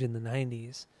huge in the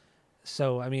 90s.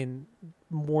 So, I mean,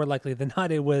 more likely than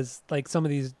not, it was like some of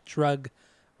these drug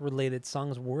related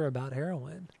songs were about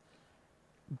heroin.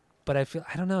 But I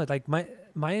don't know, like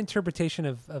my interpretation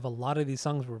of a lot of these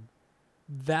songs were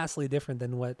vastly different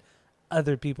than what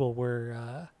other people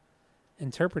were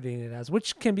interpreting it as,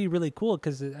 which can be really cool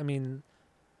because, I mean,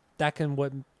 that can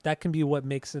be what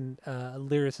makes a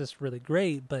lyricist really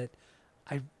great. But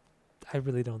I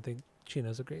really don't think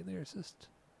Chino's a great lyricist.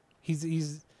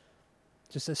 He's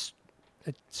just a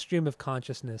stream of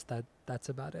consciousness. That's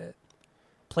about it.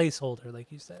 Placeholder,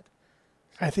 like you said.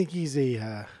 I think he's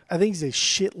a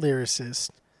shit lyricist,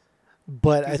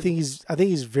 but I think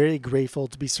he's very grateful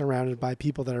to be surrounded by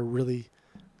people that are really,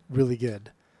 really good.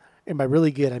 And by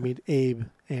really good, I mean Abe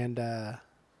and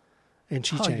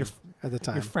Chi-Chang at the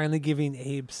time. You're finally giving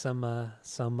Abe some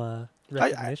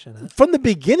recognition. Huh? From the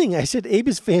beginning, I said Abe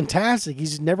is fantastic.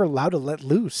 He's never allowed to let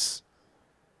loose.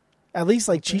 At least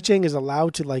like Chi-Chang is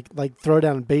allowed to like throw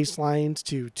down bass lines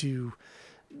to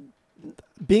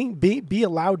be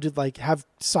allowed to like have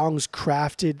songs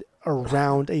crafted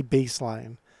around a bass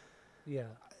line. Yeah.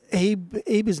 Abe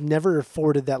is never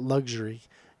afforded that luxury.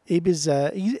 Abe is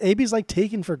like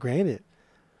taken for granted.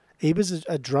 Abe is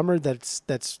a drummer that's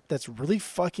really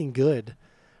fucking good,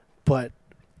 but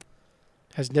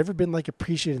has never been like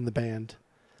appreciated in the band.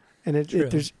 And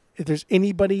if there's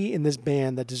anybody in this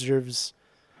band that deserves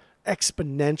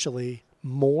exponentially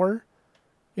more,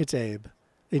 it's Abe.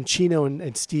 And Chino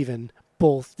and Steven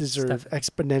both deserve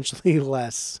exponentially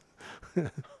less.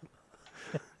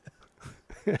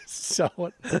 So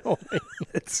annoying.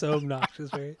 It's so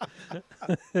obnoxious, right?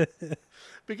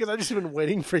 Because I've just been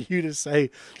waiting for you to say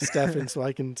Stefan so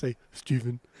I can say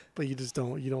Steven. But you just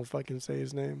don't. You don't fucking say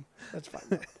his name. That's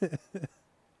fine.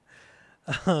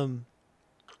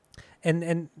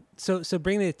 And so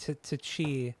bringing it to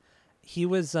Chi, he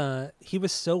was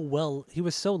so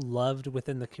loved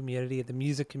within the community, the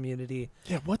music community.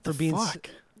 Yeah, what the fuck?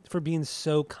 For being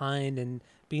so kind and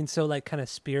being so like kind of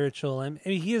spiritual. I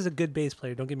mean, he is a good bass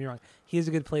player. Don't get me wrong. He is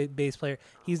a good bass player.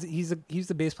 He's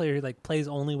the bass player who like plays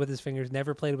only with his fingers,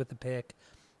 never played with the pick.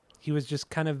 He was just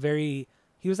kind of he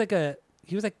was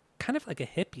kind of like a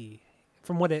hippie.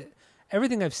 From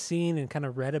everything I've seen and kind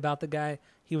of read about the guy,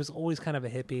 he was always kind of a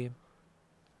hippie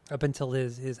up until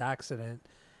his accident.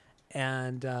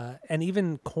 And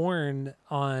even Korn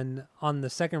on the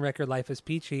second record, Life is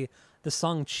Peachy, the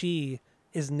song Chi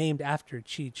is named after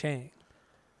Chi-Chang.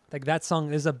 Like that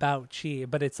song is about Chi,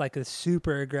 but it's like a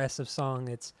super aggressive song.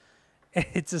 It's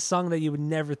a song that you would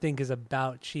never think is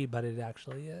about Chi, but it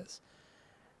actually is.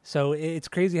 So it's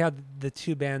crazy how the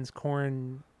two bands,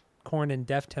 Korn and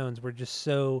Deftones, were just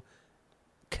so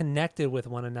connected with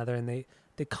one another, and they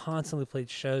constantly played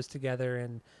shows together,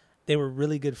 and they were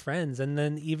really good friends. And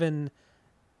then even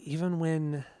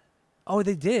when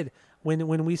they did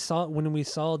when we saw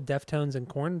Deftones and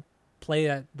Korn play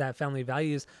at that Family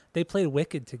Values, they played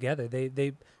Wicked together.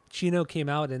 They Chino came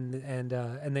out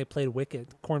and they played Wicked.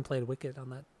 Korn played Wicked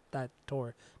on that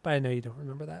tour. But I know you don't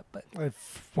remember that. But I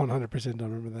 100%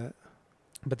 don't remember that.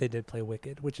 But they did play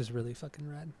Wicked, which is really fucking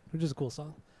rad. Which is a cool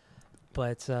song.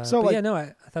 But I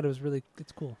thought it was really,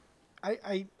 it's cool.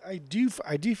 I do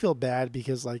feel bad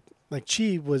because like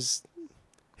Chi was,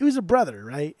 he was a brother,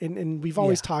 right? And we've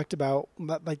always talked about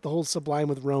like the whole Sublime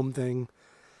with Rome thing,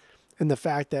 and the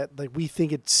fact that like we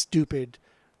think it's stupid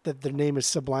that their name is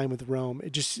Sublime with Rome.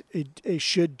 It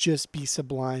should just be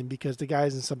Sublime because the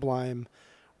guys in Sublime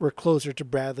were closer to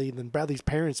Bradley than Bradley's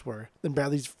parents were, than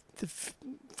Bradley's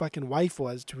fucking wife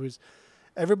was to his.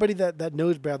 Everybody that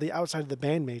knows Bradley outside of the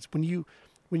bandmates,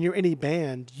 when you're in a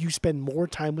band, you spend more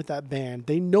time with that band.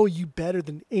 They know you better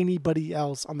than anybody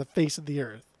else on the face of the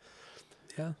earth.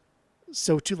 Yeah.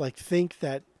 So to like think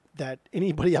that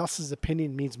anybody else's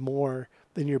opinion means more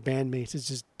than your bandmates is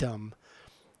just dumb.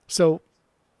 So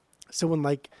when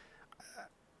like,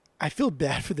 I feel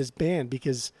bad for this band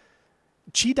because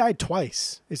Chi died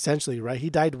twice, essentially, right? He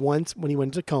died once when he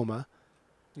went into coma.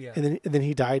 Yeah. And then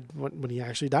he died when he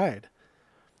actually died.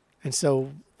 And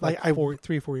so like 4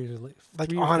 years later.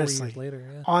 Like 4 years later,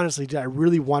 yeah. Honestly, I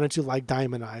really wanted to like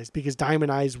Diamond Eyes because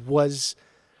Diamond Eyes was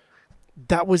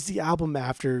the album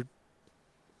after,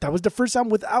 that was the first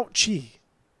album without Chi.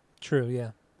 True,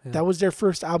 yeah. That was their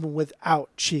first album without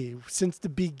Chi since the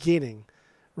beginning,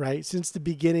 right? Since the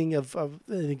beginning of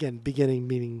and again, beginning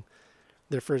meaning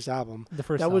their first album. The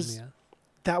first that album, was, yeah.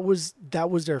 that was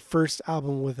their first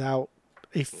album without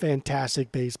a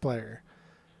fantastic bass player,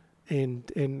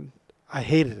 and I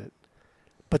hated it.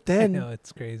 But I then know,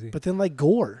 it's crazy. But then, like,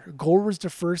 Gore was the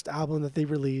first album that they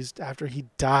released after he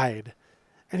died,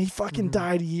 and he fucking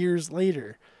died years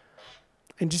later.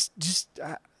 And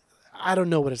I don't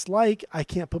know what it's like. I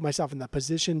can't put myself in that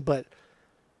position, but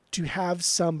to have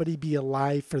somebody be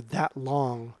alive for that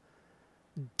long,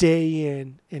 day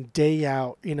in and day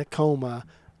out in a coma,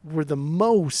 where the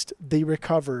most they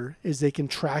recover is they can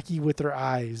track you with their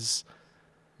eyes.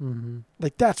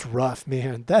 Like, that's rough,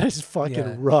 man. That is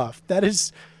fucking rough. That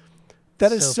is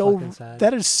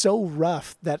so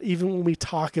rough that even when we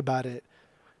talk about it,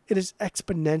 it is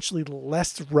exponentially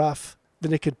less rough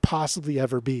than it could possibly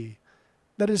ever be.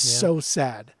 That is so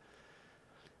sad.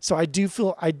 So I do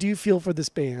feel for this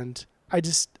band. I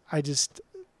just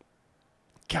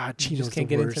God, Chino's just can't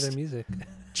the get worst. into their music.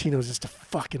 Chino's just the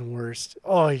fucking worst.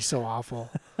 Oh, he's so awful.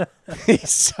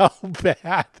 He's so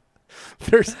bad.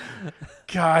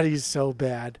 God, he's so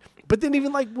bad. But then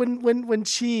even like when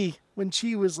she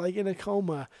was like in a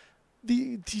coma,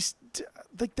 these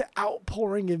like the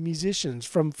outpouring of musicians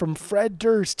from Fred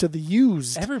Durst to the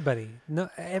Used. Everybody.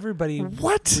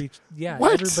 What?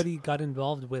 Everybody got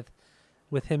involved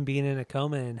with him being in a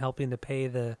coma and helping to pay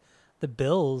the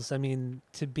bills. I mean,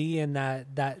 to be in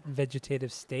that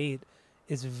vegetative state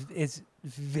is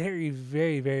very,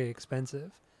 very, very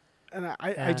expensive. And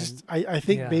I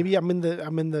think maybe I'm in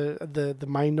the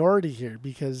minority here,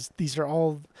 because these are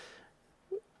all,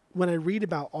 when I read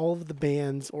about all of the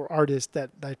bands or artists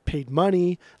that paid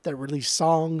money, that released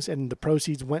songs, and the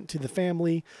proceeds went to the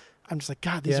family, I'm just like,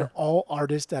 God, these are all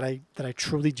artists that I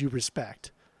truly do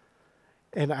respect.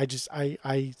 And I just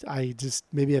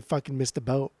maybe I fucking missed the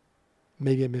boat.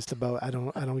 Maybe I missed the boat. I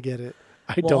don't get it.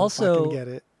 I don't fucking get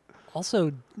it.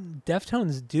 Also,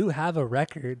 Deftones do have a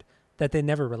record that they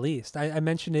never released. I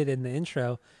mentioned it in the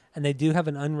intro, and they do have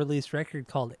an unreleased record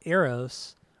called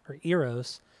Eros.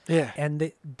 Yeah.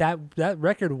 And that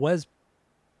record was,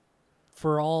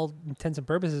 for all intents and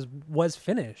purposes, was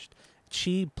finished.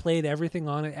 She played everything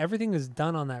on it. Everything was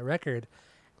done on that record,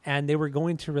 and they were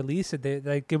going to release it.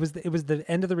 It was the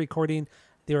end of the recording.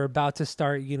 They were about to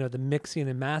start, the mixing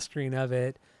and mastering of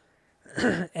it,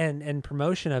 and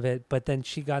promotion of it. But then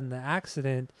she got in the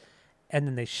accident, and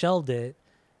then they shelved it.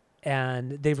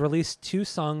 And they've released 2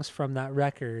 songs from that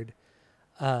record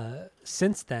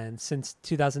since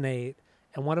 2008.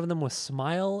 And one of them was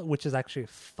Smile, which is actually a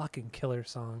fucking killer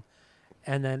song.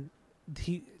 And then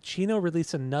Chino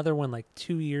released another one like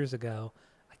 2 years ago.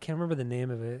 I can't remember the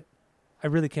name of it. I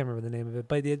really can't remember the name of it.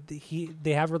 But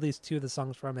they have released 2 of the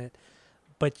songs from it.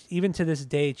 But even to this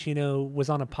day, Chino was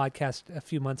on a podcast a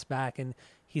few months back, and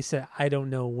he said, I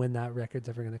don't know when that record's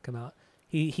ever going to come out.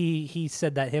 He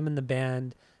said that him and the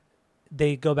band,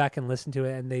 they go back and listen to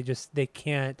it, and they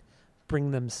can't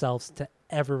bring themselves to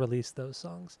ever release those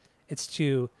songs. It's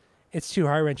too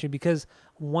heart-wrenching, because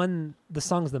one, the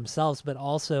songs themselves, but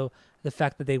also the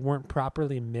fact that they weren't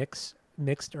properly mixed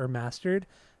or mastered.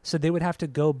 So they would have to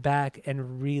go back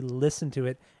and re-listen to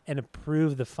it and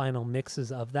approve the final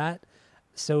mixes of that.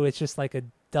 So it's just like a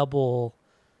double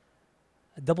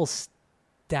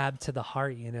stab to the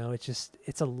heart,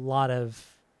 it's a lot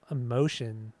of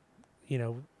emotion,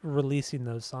 releasing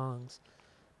those songs.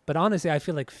 But honestly, I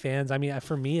feel like fans, I mean,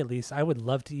 for me at least, I would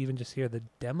love to even just hear the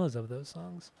demos of those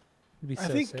songs. It'd be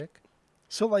so sick.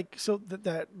 So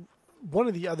that one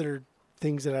of the other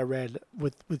things that I read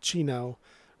with Chino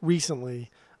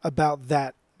recently about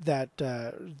that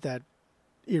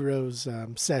Eros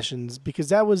sessions, because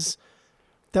that was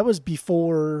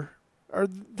before, or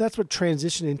that's what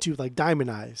transitioned into like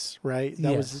Diamond Eyes, right?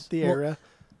 That was the era.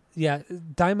 Yeah,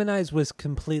 Diamond Eyes was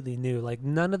completely new. Like,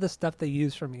 none of the stuff they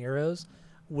used from Eros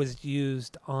was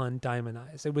used on Diamond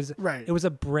Eyes. It was right. It was a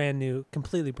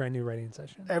completely brand new writing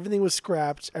session. Everything was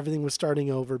scrapped. Everything was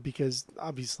starting over, because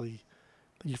obviously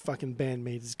your fucking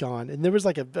bandmate is gone. And there was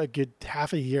like a good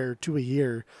half a year to a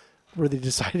year where they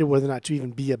decided whether or not to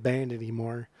even be a band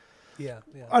anymore. Yeah.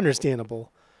 Understandable.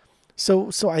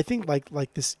 So I think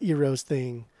like this Eros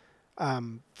thing,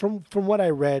 from what I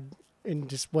read and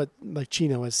just what like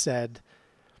Chino has said,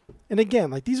 and again,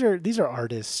 like these are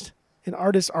artists, and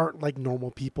artists aren't like normal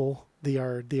people. They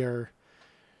are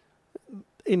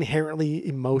inherently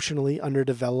emotionally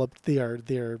underdeveloped.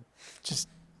 They're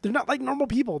not like normal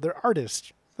people. They're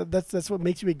artists. That's what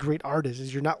makes you a great artist,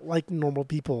 is you're not like normal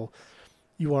people.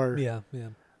 You are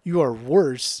you are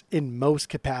worse in most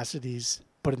capacities,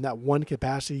 but in that one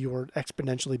capacity you are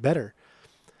exponentially better.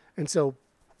 And so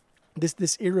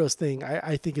this Eros thing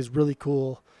I think is really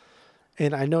cool.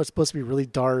 And I know it's supposed to be really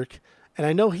dark, And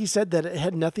I know he said that it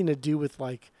had nothing to do with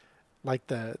like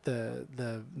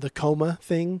the coma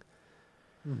thing,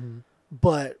 Mm-hmm.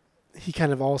 but he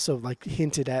kind of also like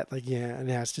hinted at like, yeah, and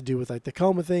it has to do with like the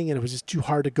coma thing, and it was just too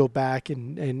hard to go back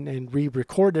and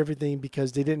re-record everything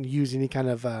because they didn't use any kind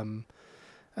of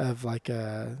like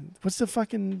what's the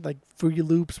fucking like Fruity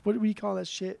Loops? What do we call that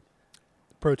shit?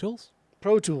 Pro Tools.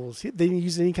 Pro Tools. They didn't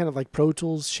use any kind of like Pro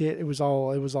Tools shit. It was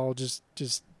all just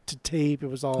to tape. It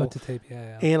was all To tape.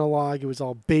 Yeah. analog. It was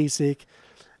all basic,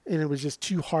 and it was just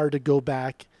too hard to go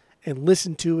back and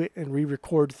listen to it and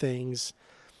re-record things.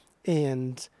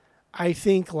 And I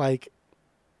think like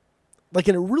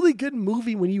in a really good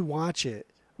movie when you watch it,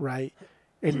 right?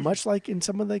 And much like in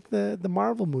some of like the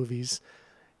Marvel movies,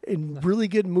 in really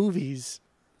good movies,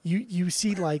 you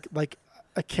see like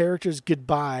a character's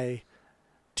goodbye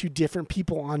to different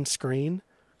people on screen,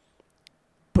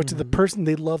 but to the person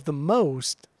they love the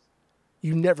most,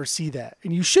 you never see that.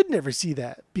 And you should never see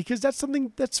that because that's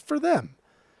something that's for them.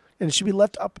 And it should be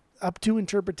left up to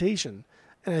interpretation.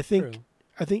 And I think True.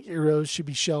 I think Heroes should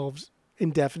be shelved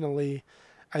indefinitely.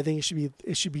 I think it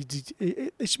should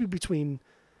be between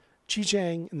Chi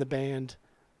Chang and the band.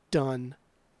 Done.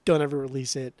 Don't ever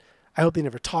release it. I hope they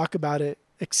never talk about it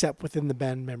except within the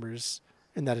band members,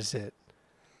 and that is it.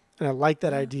 And I like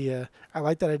that idea. I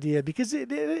like that idea because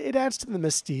it adds to the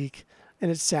mystique,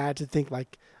 and it's sad to think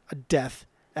like a death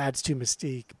adds to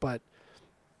mystique. But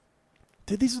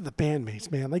dude, these are the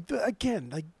bandmates, man. Like again,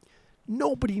 like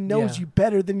nobody knows you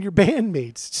better than your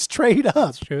bandmates. Straight up.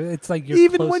 That's true. It's like your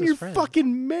even when closest you're friend.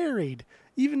 fucking married.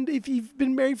 Even if you've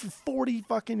been married for 40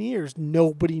 fucking years,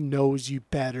 nobody knows you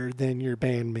better than your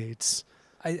bandmates.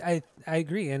 I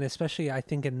agree, and especially I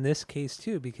think in this case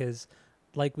too, because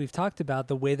like we've talked about,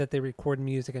 the way that they record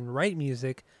music and write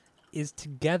music is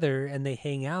together, and they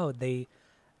hang out.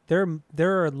 There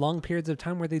are long periods of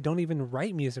time where they don't even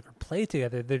write music or play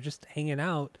together. They're just hanging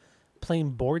out,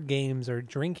 playing board games or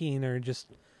drinking or just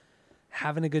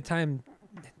having a good time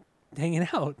hanging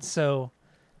out. So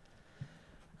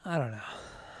I don't know.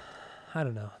 I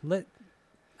don't know.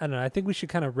 I think we should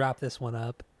kind of wrap this one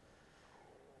up.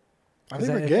 I think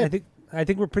we're good. I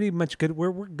think we're pretty much good.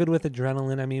 We're good with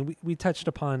adrenaline. I mean, we touched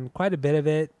upon quite a bit of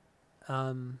it.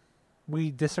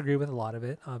 We disagree with a lot of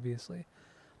it, obviously,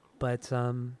 but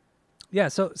yeah.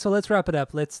 So let's wrap it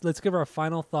up. Let's give our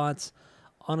final thoughts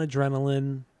on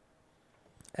adrenaline,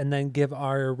 and then give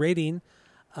our rating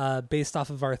based off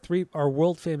of our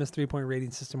world famous 3-point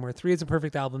rating system, where 3 is a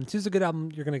perfect album, 2 is a good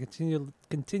album you're going to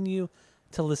continue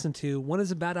to listen to, 1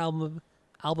 is a bad album,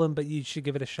 but you should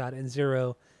give it a shot, and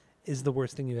 0 is the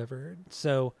worst thing you've ever heard.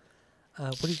 So,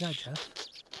 what do you got, Jeff?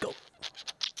 Go.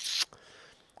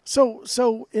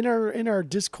 So in our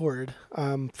Discord,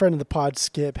 friend of the pod,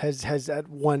 Skip, has at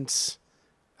one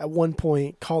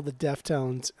point called the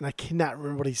Deftones, and I cannot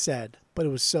remember what he said, but it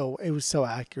was so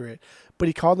accurate. But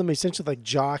he called them essentially like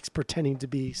jocks pretending to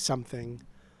be something.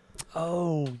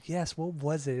 Oh yes, what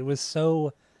was it? It was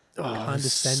so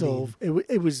condescending.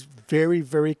 It was very,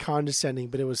 very condescending,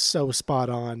 but it was so spot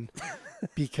on.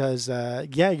 Because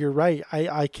yeah, you're right.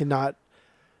 I cannot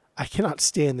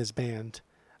stand this band.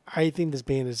 I think this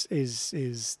band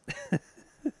is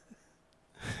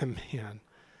man,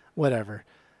 whatever.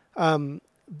 I don't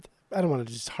want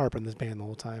to just harp on this band the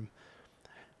whole time.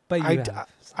 But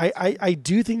I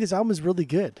do think this album is really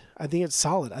good. I think it's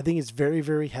solid. I think it's very,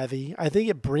 very heavy. I think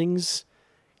it brings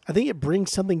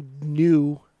something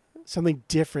new, something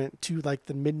different to like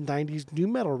the mid-90s nu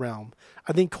metal realm.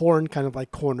 I think Korn kind of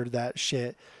like cornered that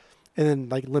shit, and then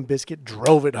like Limp Bizkit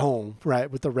drove it home,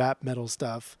 right, with the rap metal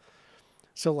stuff.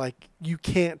 So like you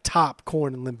can't top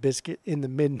Korn and Limp Bizkit in the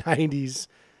mid-90s,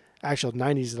 actual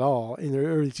 90s at all, in the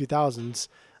early 2000s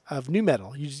of nu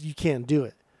metal. You can't do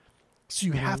it. So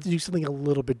you have to do something a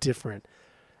little bit different.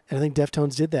 And I think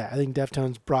Deftones did that. I think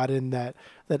Deftones brought in that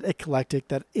eclectic,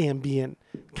 that ambient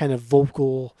kind of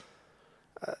vocal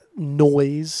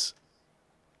noise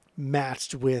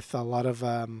matched with a lot of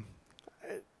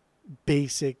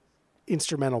basic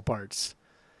instrumental parts.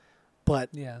 But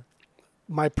yeah,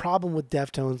 my problem with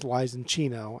Deftones lies in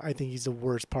Chino. I think he's the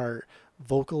worst part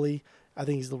vocally. I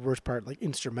think he's the worst part like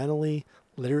instrumentally,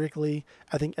 lyrically.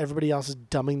 I think everybody else is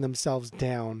dumbing themselves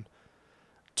down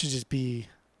to just be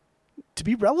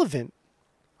relevant.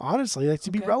 Honestly, like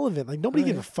to be relevant. Like nobody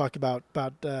gave a fuck about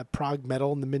prog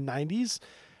metal in the mid 90s.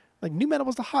 Like nu metal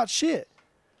was the hot shit.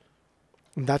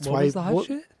 And that's what why was the hot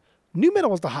shit? Nu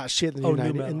metal was the hot shit in the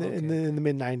in the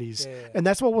mid 90s. Yeah. And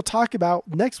that's what we'll talk about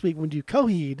next week when we do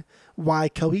Coheed, why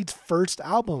Coheed's first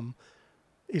album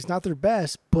is not their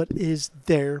best, but is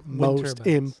their most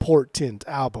important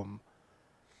album.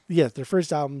 Yes, their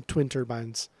first album, Twin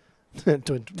Turbines.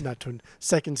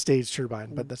 Second stage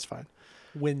turbine, but that's fine.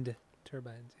 Wind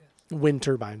turbines. Yes. Wind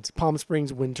turbines, Palm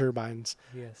Springs wind turbines.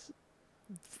 Yes.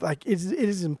 Like it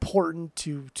is important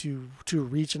to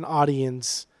reach an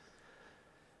audience.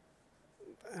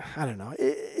 I don't know.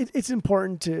 It's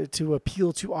important to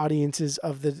appeal to audiences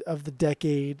of the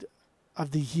decade,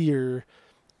 of the year,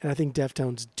 and I think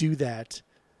Deftones do that,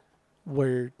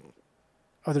 where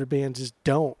other bands just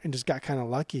don't, and just got kind of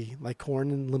lucky. Like Korn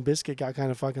and Limp Bizkit got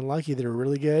kind of fucking lucky. They were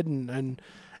really good and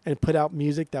put out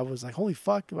music that was like, holy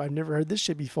fuck, I've never heard this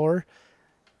shit before.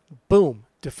 Boom,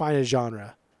 define a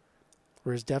genre.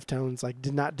 Whereas Deftones like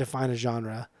did not define a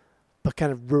genre, but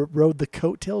kind of rode the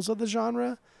coattails of the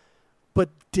genre, but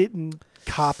didn't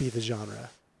copy the genre.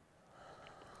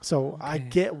 So I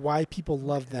get why people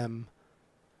love them,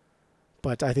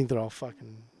 but I think they're all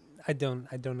fucking. I don't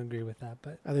agree with that,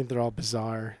 but I think they're all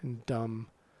bizarre and dumb.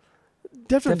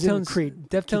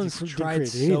 Deftones tried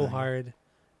so hard.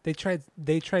 They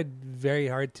tried very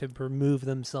hard to remove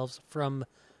themselves from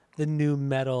the new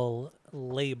metal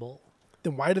label.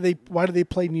 Then why do they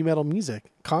play new metal music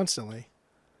constantly?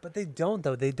 But they don't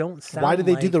though. They don't sound. Why do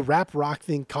they do the rap rock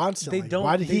thing constantly?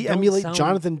 Why did he emulate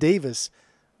Jonathan Davis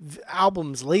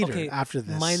albums later after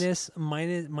this?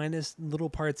 Minus little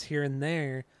parts here and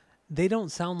there. They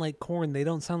don't sound like Korn. They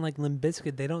don't sound like Limp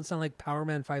Bizkit. They don't sound like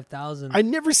Powerman 5000. I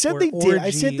never said they did.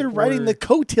 I said they're riding the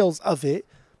coattails of it,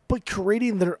 but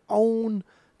creating their own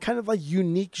kind of like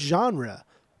unique genre.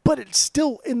 But it's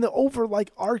still in the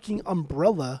overarching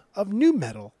umbrella of new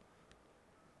metal.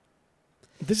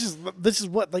 This is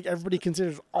what like everybody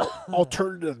considers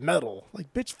alternative metal.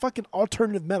 Like, bitch, fucking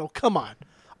alternative metal. Come on.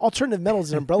 Alternative metal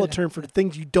is an umbrella term for the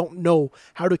things you don't know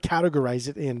how to categorize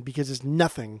it in because it's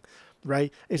nothing,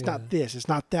 right? It's not this. It's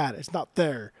not that. It's not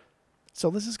there.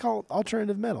 So this is called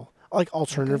alternative metal, like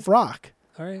alternative rock.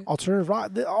 All right. Alternative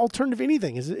rock. The alternative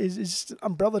anything is just an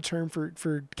umbrella term for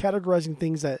categorizing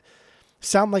things that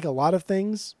sound like a lot of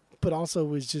things, but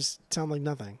also is just sound like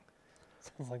nothing.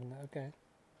 Sounds like okay.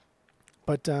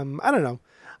 But I don't know.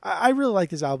 I really like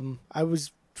this album. I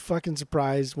was fucking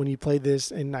surprised when you played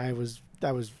this, and I was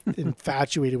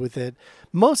infatuated with it.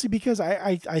 Mostly because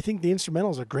I think the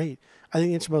instrumentals are great. I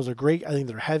think the instrumentals are great. I think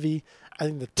they're heavy. I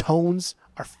think the tones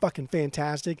are fucking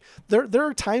fantastic. There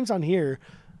are times on here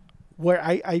where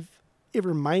it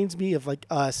reminds me of like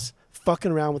us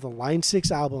fucking around with a Line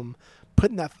 6 album,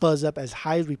 putting that fuzz up as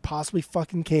high as we possibly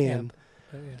fucking can.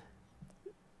 Yeah.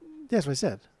 That's what I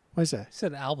said. What did I say? You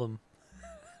said album.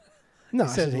 No, I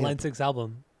said Line 6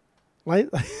 album. Line,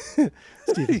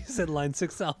 Steven. You said Line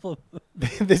 6 album.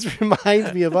 This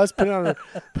reminds me of us putting on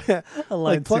a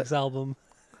Line 6 album.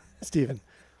 Steven.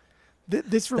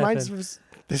 This reminds us.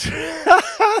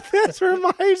 This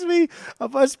reminds me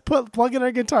of us plugging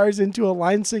our guitars into a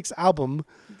Line 6 album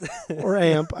or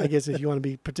amp, I guess, if you want to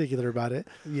be particular about it.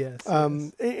 Yes.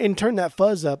 And turn that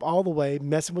fuzz up all the way,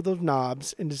 messing with those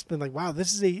knobs, and just been like, wow,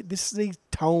 this is a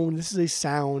tone, this is a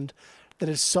sound that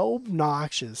is so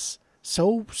obnoxious,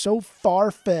 so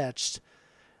far fetched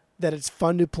that it's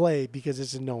fun to play because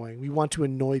it's annoying. We want to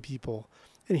annoy people,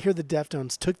 and here the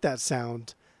Deftones took that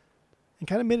sound and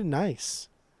kind of made it nice.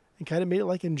 And kind of made it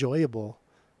like enjoyable,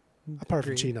 apart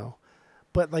from Chino,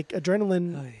 but like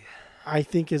Adrenaline, I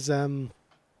think is I'm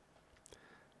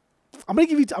gonna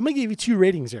give you 2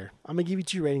 ratings here. You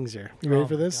ready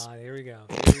for this? God, here we go.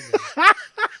 I'm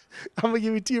gonna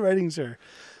give you 2 ratings here.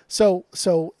 So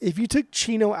if you took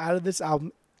Chino out of this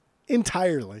album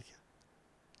entirely,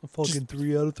 a fucking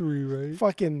 3 out of 3, right?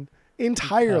 Fucking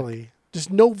entirely, just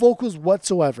no vocals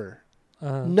whatsoever,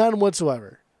 none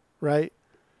whatsoever, right?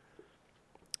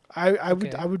 I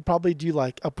would probably do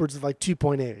like upwards of like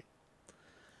 2.8.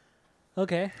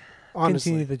 Okay.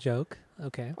 Honestly. Continue the joke.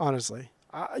 Okay. Honestly,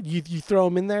 you throw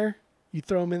them in there. You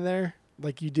throw them in there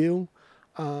like you do.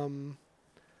 You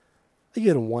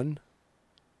get a 1.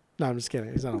 No, I'm just kidding.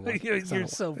 It's not a 1. You're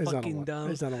so fucking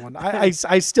dumb. It's not a 1. I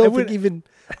still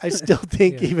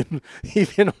think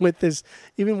even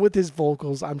with his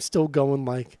vocals, I'm still going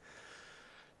like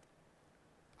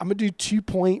I'm gonna do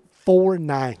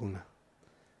 2.49.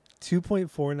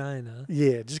 2.49, huh?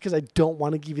 Yeah, just because I don't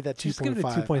want to give you that 2.5. Just give it a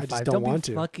 2.5. I just don't want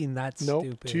to. Fucking that nope,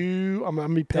 stupid. 2. I'm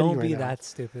gonna be petty Don't right be now. that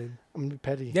stupid. I'm gonna be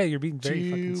petty. Yeah, you're being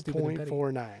very fucking stupid.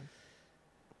 2.49.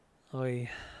 Oy.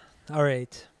 All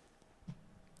right.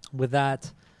 With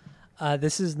that,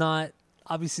 this is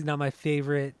obviously not my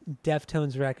favorite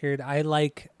Deftones record. I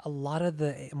like a lot of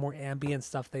the more ambient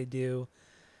stuff they do.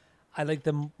 I like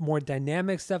the more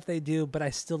dynamic stuff they do, but I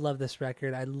still love this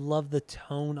record. I love the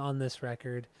tone on this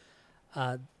record.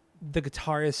 The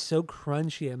guitar is so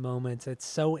crunchy at moments. It's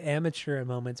so amateur at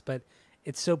moments, but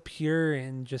it's so pure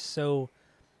and just so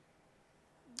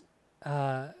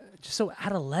just so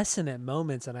adolescent at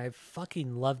moments, and I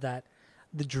fucking love that.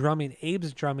 The drumming,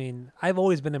 Abe's drumming. I've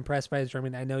always been impressed by his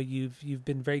drumming. I know you've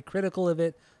been very critical of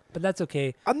it, but that's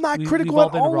okay. I'm not We've critical all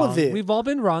at been all wrong. of it. We've all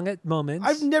been wrong at moments.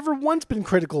 I've never once been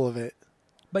critical of it.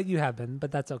 But you have been.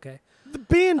 But that's okay. The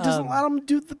band doesn't allow him to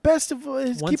do the best of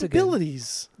his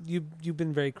capabilities. Again, you've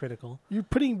been very critical. You're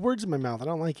putting words in my mouth. I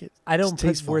don't like it. I don't It's put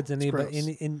tasteful. words in,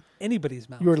 It's in anybody's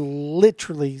mouth. You're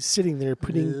literally sitting there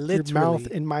putting your mouth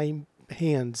in my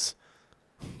hands.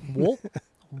 Whoop,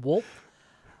 whoop.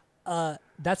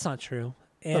 That's not true.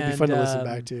 And, It'd be fun to listen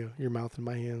back to. Your mouth in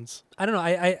my hands. I don't know.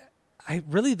 I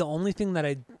really, the only thing that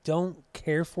I don't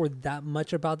care for that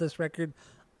much about this record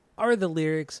are the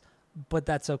lyrics, but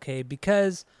that's okay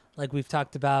because, like we've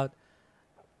talked about,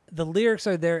 the lyrics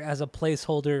are there as a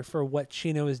placeholder for what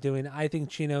Chino is doing. I think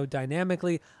Chino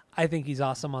dynamically, I think he's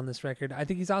awesome on this record. I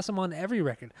think he's awesome on every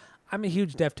record. I'm a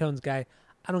huge Deftones guy.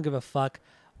 I don't give a fuck.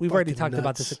 We've already talked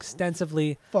about this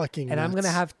extensively. Fucking and nuts. I'm going to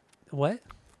have, what?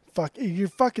 You're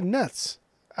fucking nuts.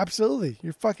 Absolutely.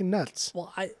 You're fucking nuts.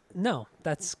 Well, no,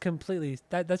 that's completely,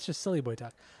 that's just silly boy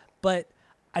talk. But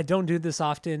I don't do this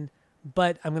often,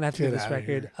 but I'm going to have to give this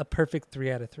record a perfect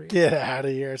 3 out of 3. Get out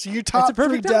of here. So your top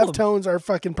 3 Deftones are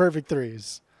fucking perfect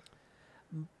 3s.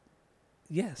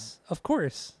 Yes, of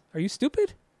course. Are you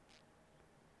stupid?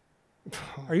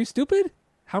 Are you stupid?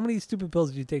 How many stupid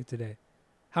pills did you take today?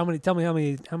 How many? Tell me how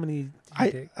many did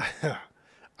you take?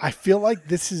 I feel like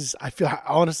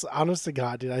honest to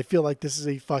God, dude, I feel like this is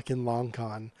a fucking long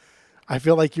con. I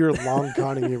feel like you're long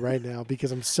conning me right now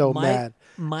because I'm so mad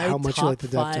how much you like the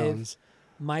Deftones.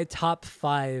 My top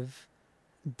 5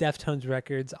 Deftones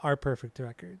records are perfect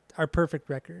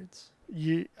records.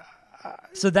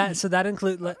 So that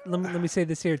include. Let me say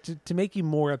this here to make you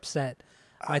more upset.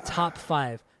 My top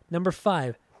 5. Number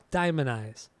 5, Diamond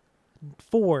Eyes.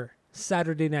 4,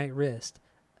 Saturday Night Wrist.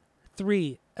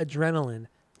 3, Adrenaline.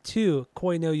 2,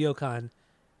 Koi no Yokan.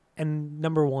 And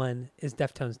number 1 is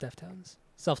Deftones.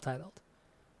 Self-titled.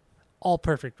 All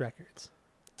perfect records.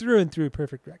 Through and through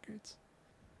perfect records.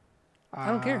 I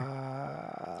don't care.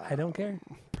 I don't care.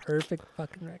 Perfect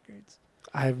fucking records.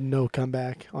 I have no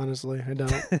comeback, honestly. I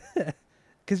don't.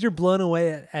 Because you're blown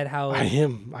away at how I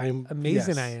am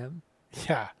amazing yes. I am.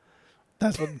 Yeah.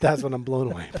 That's what I'm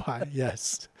blown away by.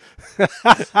 Yes.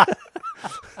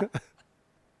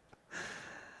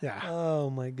 Yeah.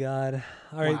 Oh my God.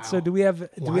 All right. So do we have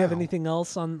anything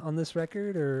else on this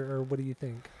record or what do you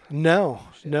think? No.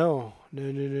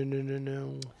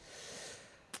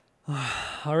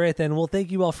 All right then. Well, thank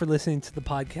you all for listening to the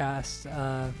podcast.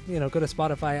 Go to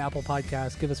Spotify, Apple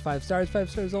Podcasts, give us 5 stars,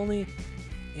 5 stars only.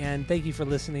 And thank you for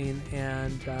listening.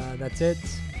 And that's it.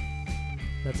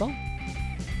 That's all.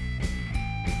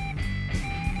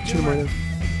 Sure.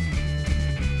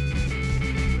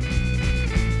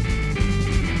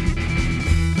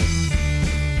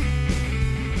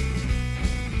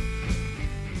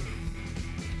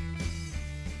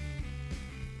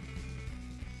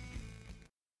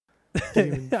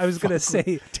 I was going to say,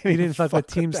 you didn't fuck with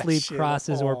Team Sleep,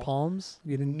 Crosses, or all. Palms?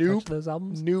 You didn't touch those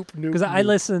albums? Nope. Because I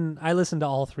listened to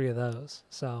all 3 of those.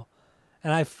 So,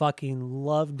 and I fucking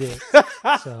loved it.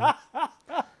 So.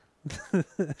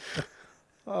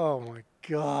 Oh my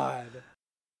God.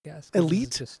 Yes,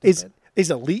 Elite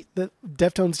is Elite the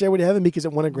Deftones Stairway to Heaven because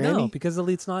it won a Grammy? No, because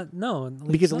Elite's not. No,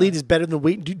 because Elite is better than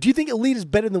Wait. Do you think Elite is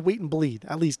better than Wait and Bleed?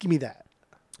 At least give me that.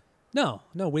 No,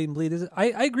 Wait and Bleed is. I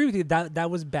agree with you. That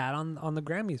was bad on the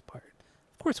Grammys part.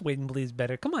 Of course, Wait and Bleed is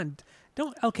better. Come on,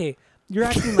 don't. Okay, you're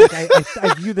acting like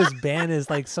I view this band as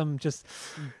like some just.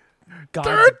 God's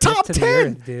they're a top 10.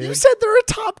 Earth, dude. You said they're a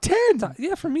top 10.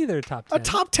 Yeah, for me, they're a top 10. A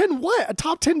top 10 what? A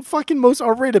top 10 fucking most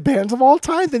overrated bands of all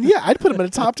time? Then yeah, I'd put them in a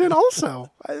top 10 also.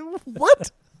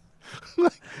 What?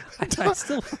 I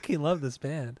still fucking love this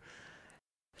band.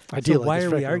 I do. So like why this are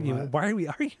we record arguing? Why are we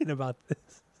arguing about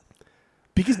this?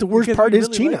 Because the worst part is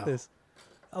really Chino. like this.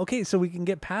 Okay, so we can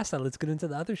get past that. Let's get into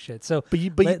the other shit. So, but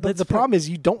the problem is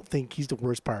you don't think he's the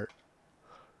worst part.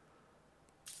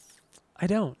 I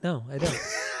don't. No, I don't.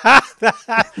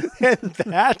 And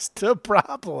that's the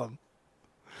problem.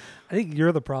 I think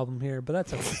you're the problem here, but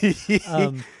that's okay.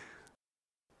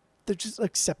 They're just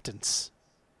acceptance.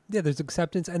 Yeah, there's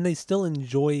acceptance, and they still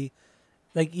enjoy,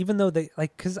 like, even though they,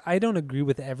 like, because I don't agree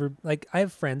with I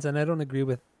have friends, and I don't agree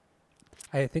with,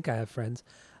 I think I have friends,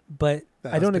 but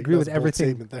I don't agree with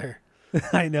everything. There.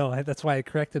 I know. That's why I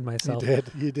corrected myself.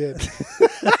 You did.